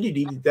YouTube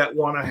community that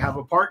want to have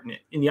a part in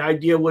it. And the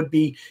idea would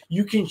be,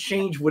 you can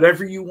change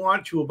whatever you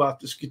want to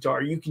about this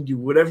guitar, you can do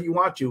whatever you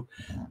want to,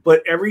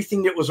 but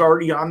everything that was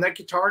already on that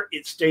guitar,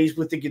 it stays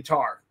with the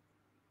guitar,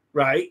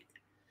 right?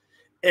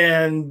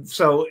 And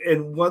so,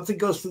 and once it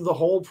goes through the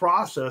whole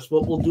process,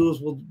 what we'll do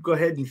is we'll go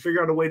ahead and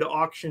figure out a way to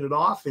auction it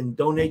off and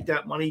donate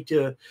that money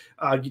to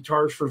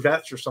Guitars for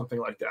Vets or something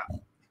like that.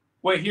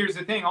 Well, here's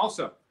the thing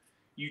also.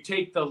 You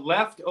take the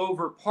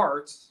leftover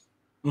parts,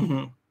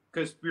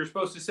 because you're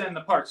supposed to send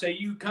the parts. Say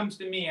you comes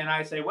to me and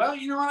I say, well,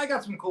 you know what? I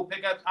got some cool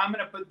pickups. I'm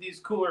going to put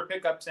these cooler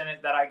pickups in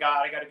it that I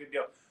got a good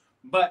deal.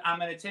 But I'm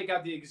going to take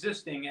out the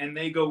existing, and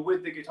they go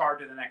with the guitar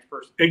to the next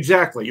person.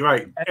 Exactly,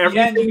 right. At the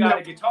end, you got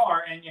a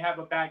guitar, and you have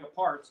a bag of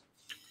parts.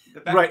 The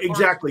bag of parts,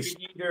 exactly.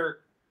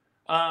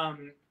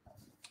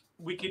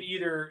 We could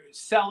either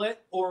sell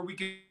it, or we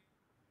could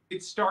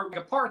start with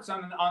the parts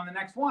on the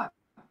next one.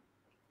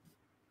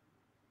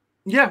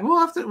 Yeah, we'll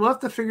have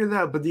to figure that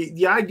out. But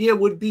the idea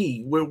would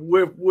be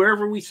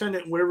wherever we send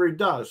it, wherever it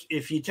does,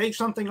 if you take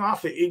something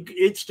off it,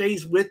 it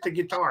stays with the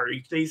guitar.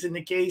 It stays in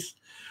the case,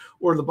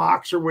 or the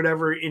box or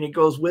whatever, and it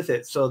goes with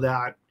it. So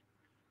that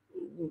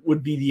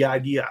would be the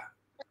idea.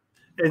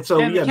 And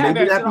so, and yeah, the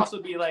caveat should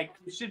also be like,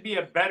 it should be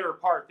a better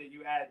part that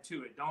you add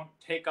to it. Don't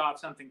take off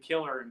something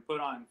killer and put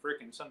on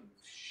freaking something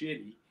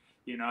shitty.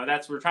 You know,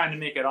 we're trying to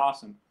make it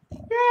awesome. Yeah,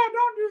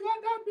 don't do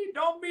that.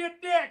 Don't be a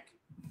dick.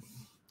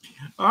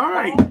 All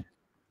right.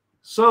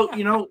 So,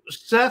 you know,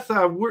 Seth,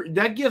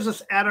 that gives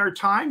us at our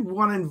time. We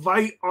want to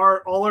invite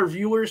all our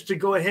viewers to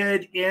go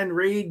ahead and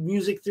raid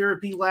Music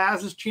Therapy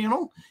Laz's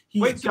channel.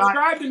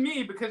 Subscribe to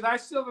me because I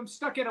still am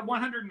stuck at a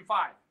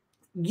 105.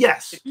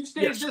 Yes. If you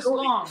stay this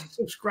long,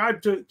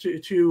 subscribe to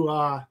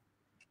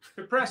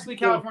Pressley,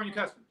 California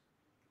Customs.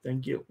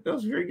 Thank you. That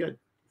was very good.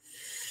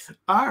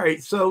 All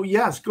right. So,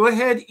 yes, go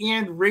ahead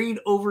and raid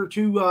over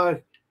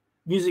to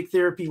Music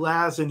Therapy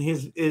Laz and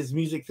his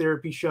music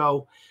therapy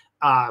show.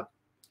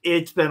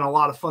 It's been a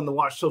lot of fun to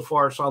watch so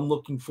far, so I'm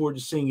looking forward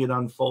to seeing it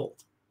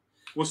unfold.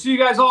 We'll see you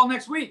guys all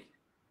next week.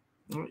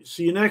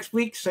 See you next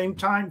week. Same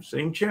time,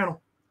 same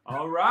channel.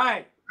 All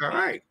right. All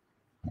right.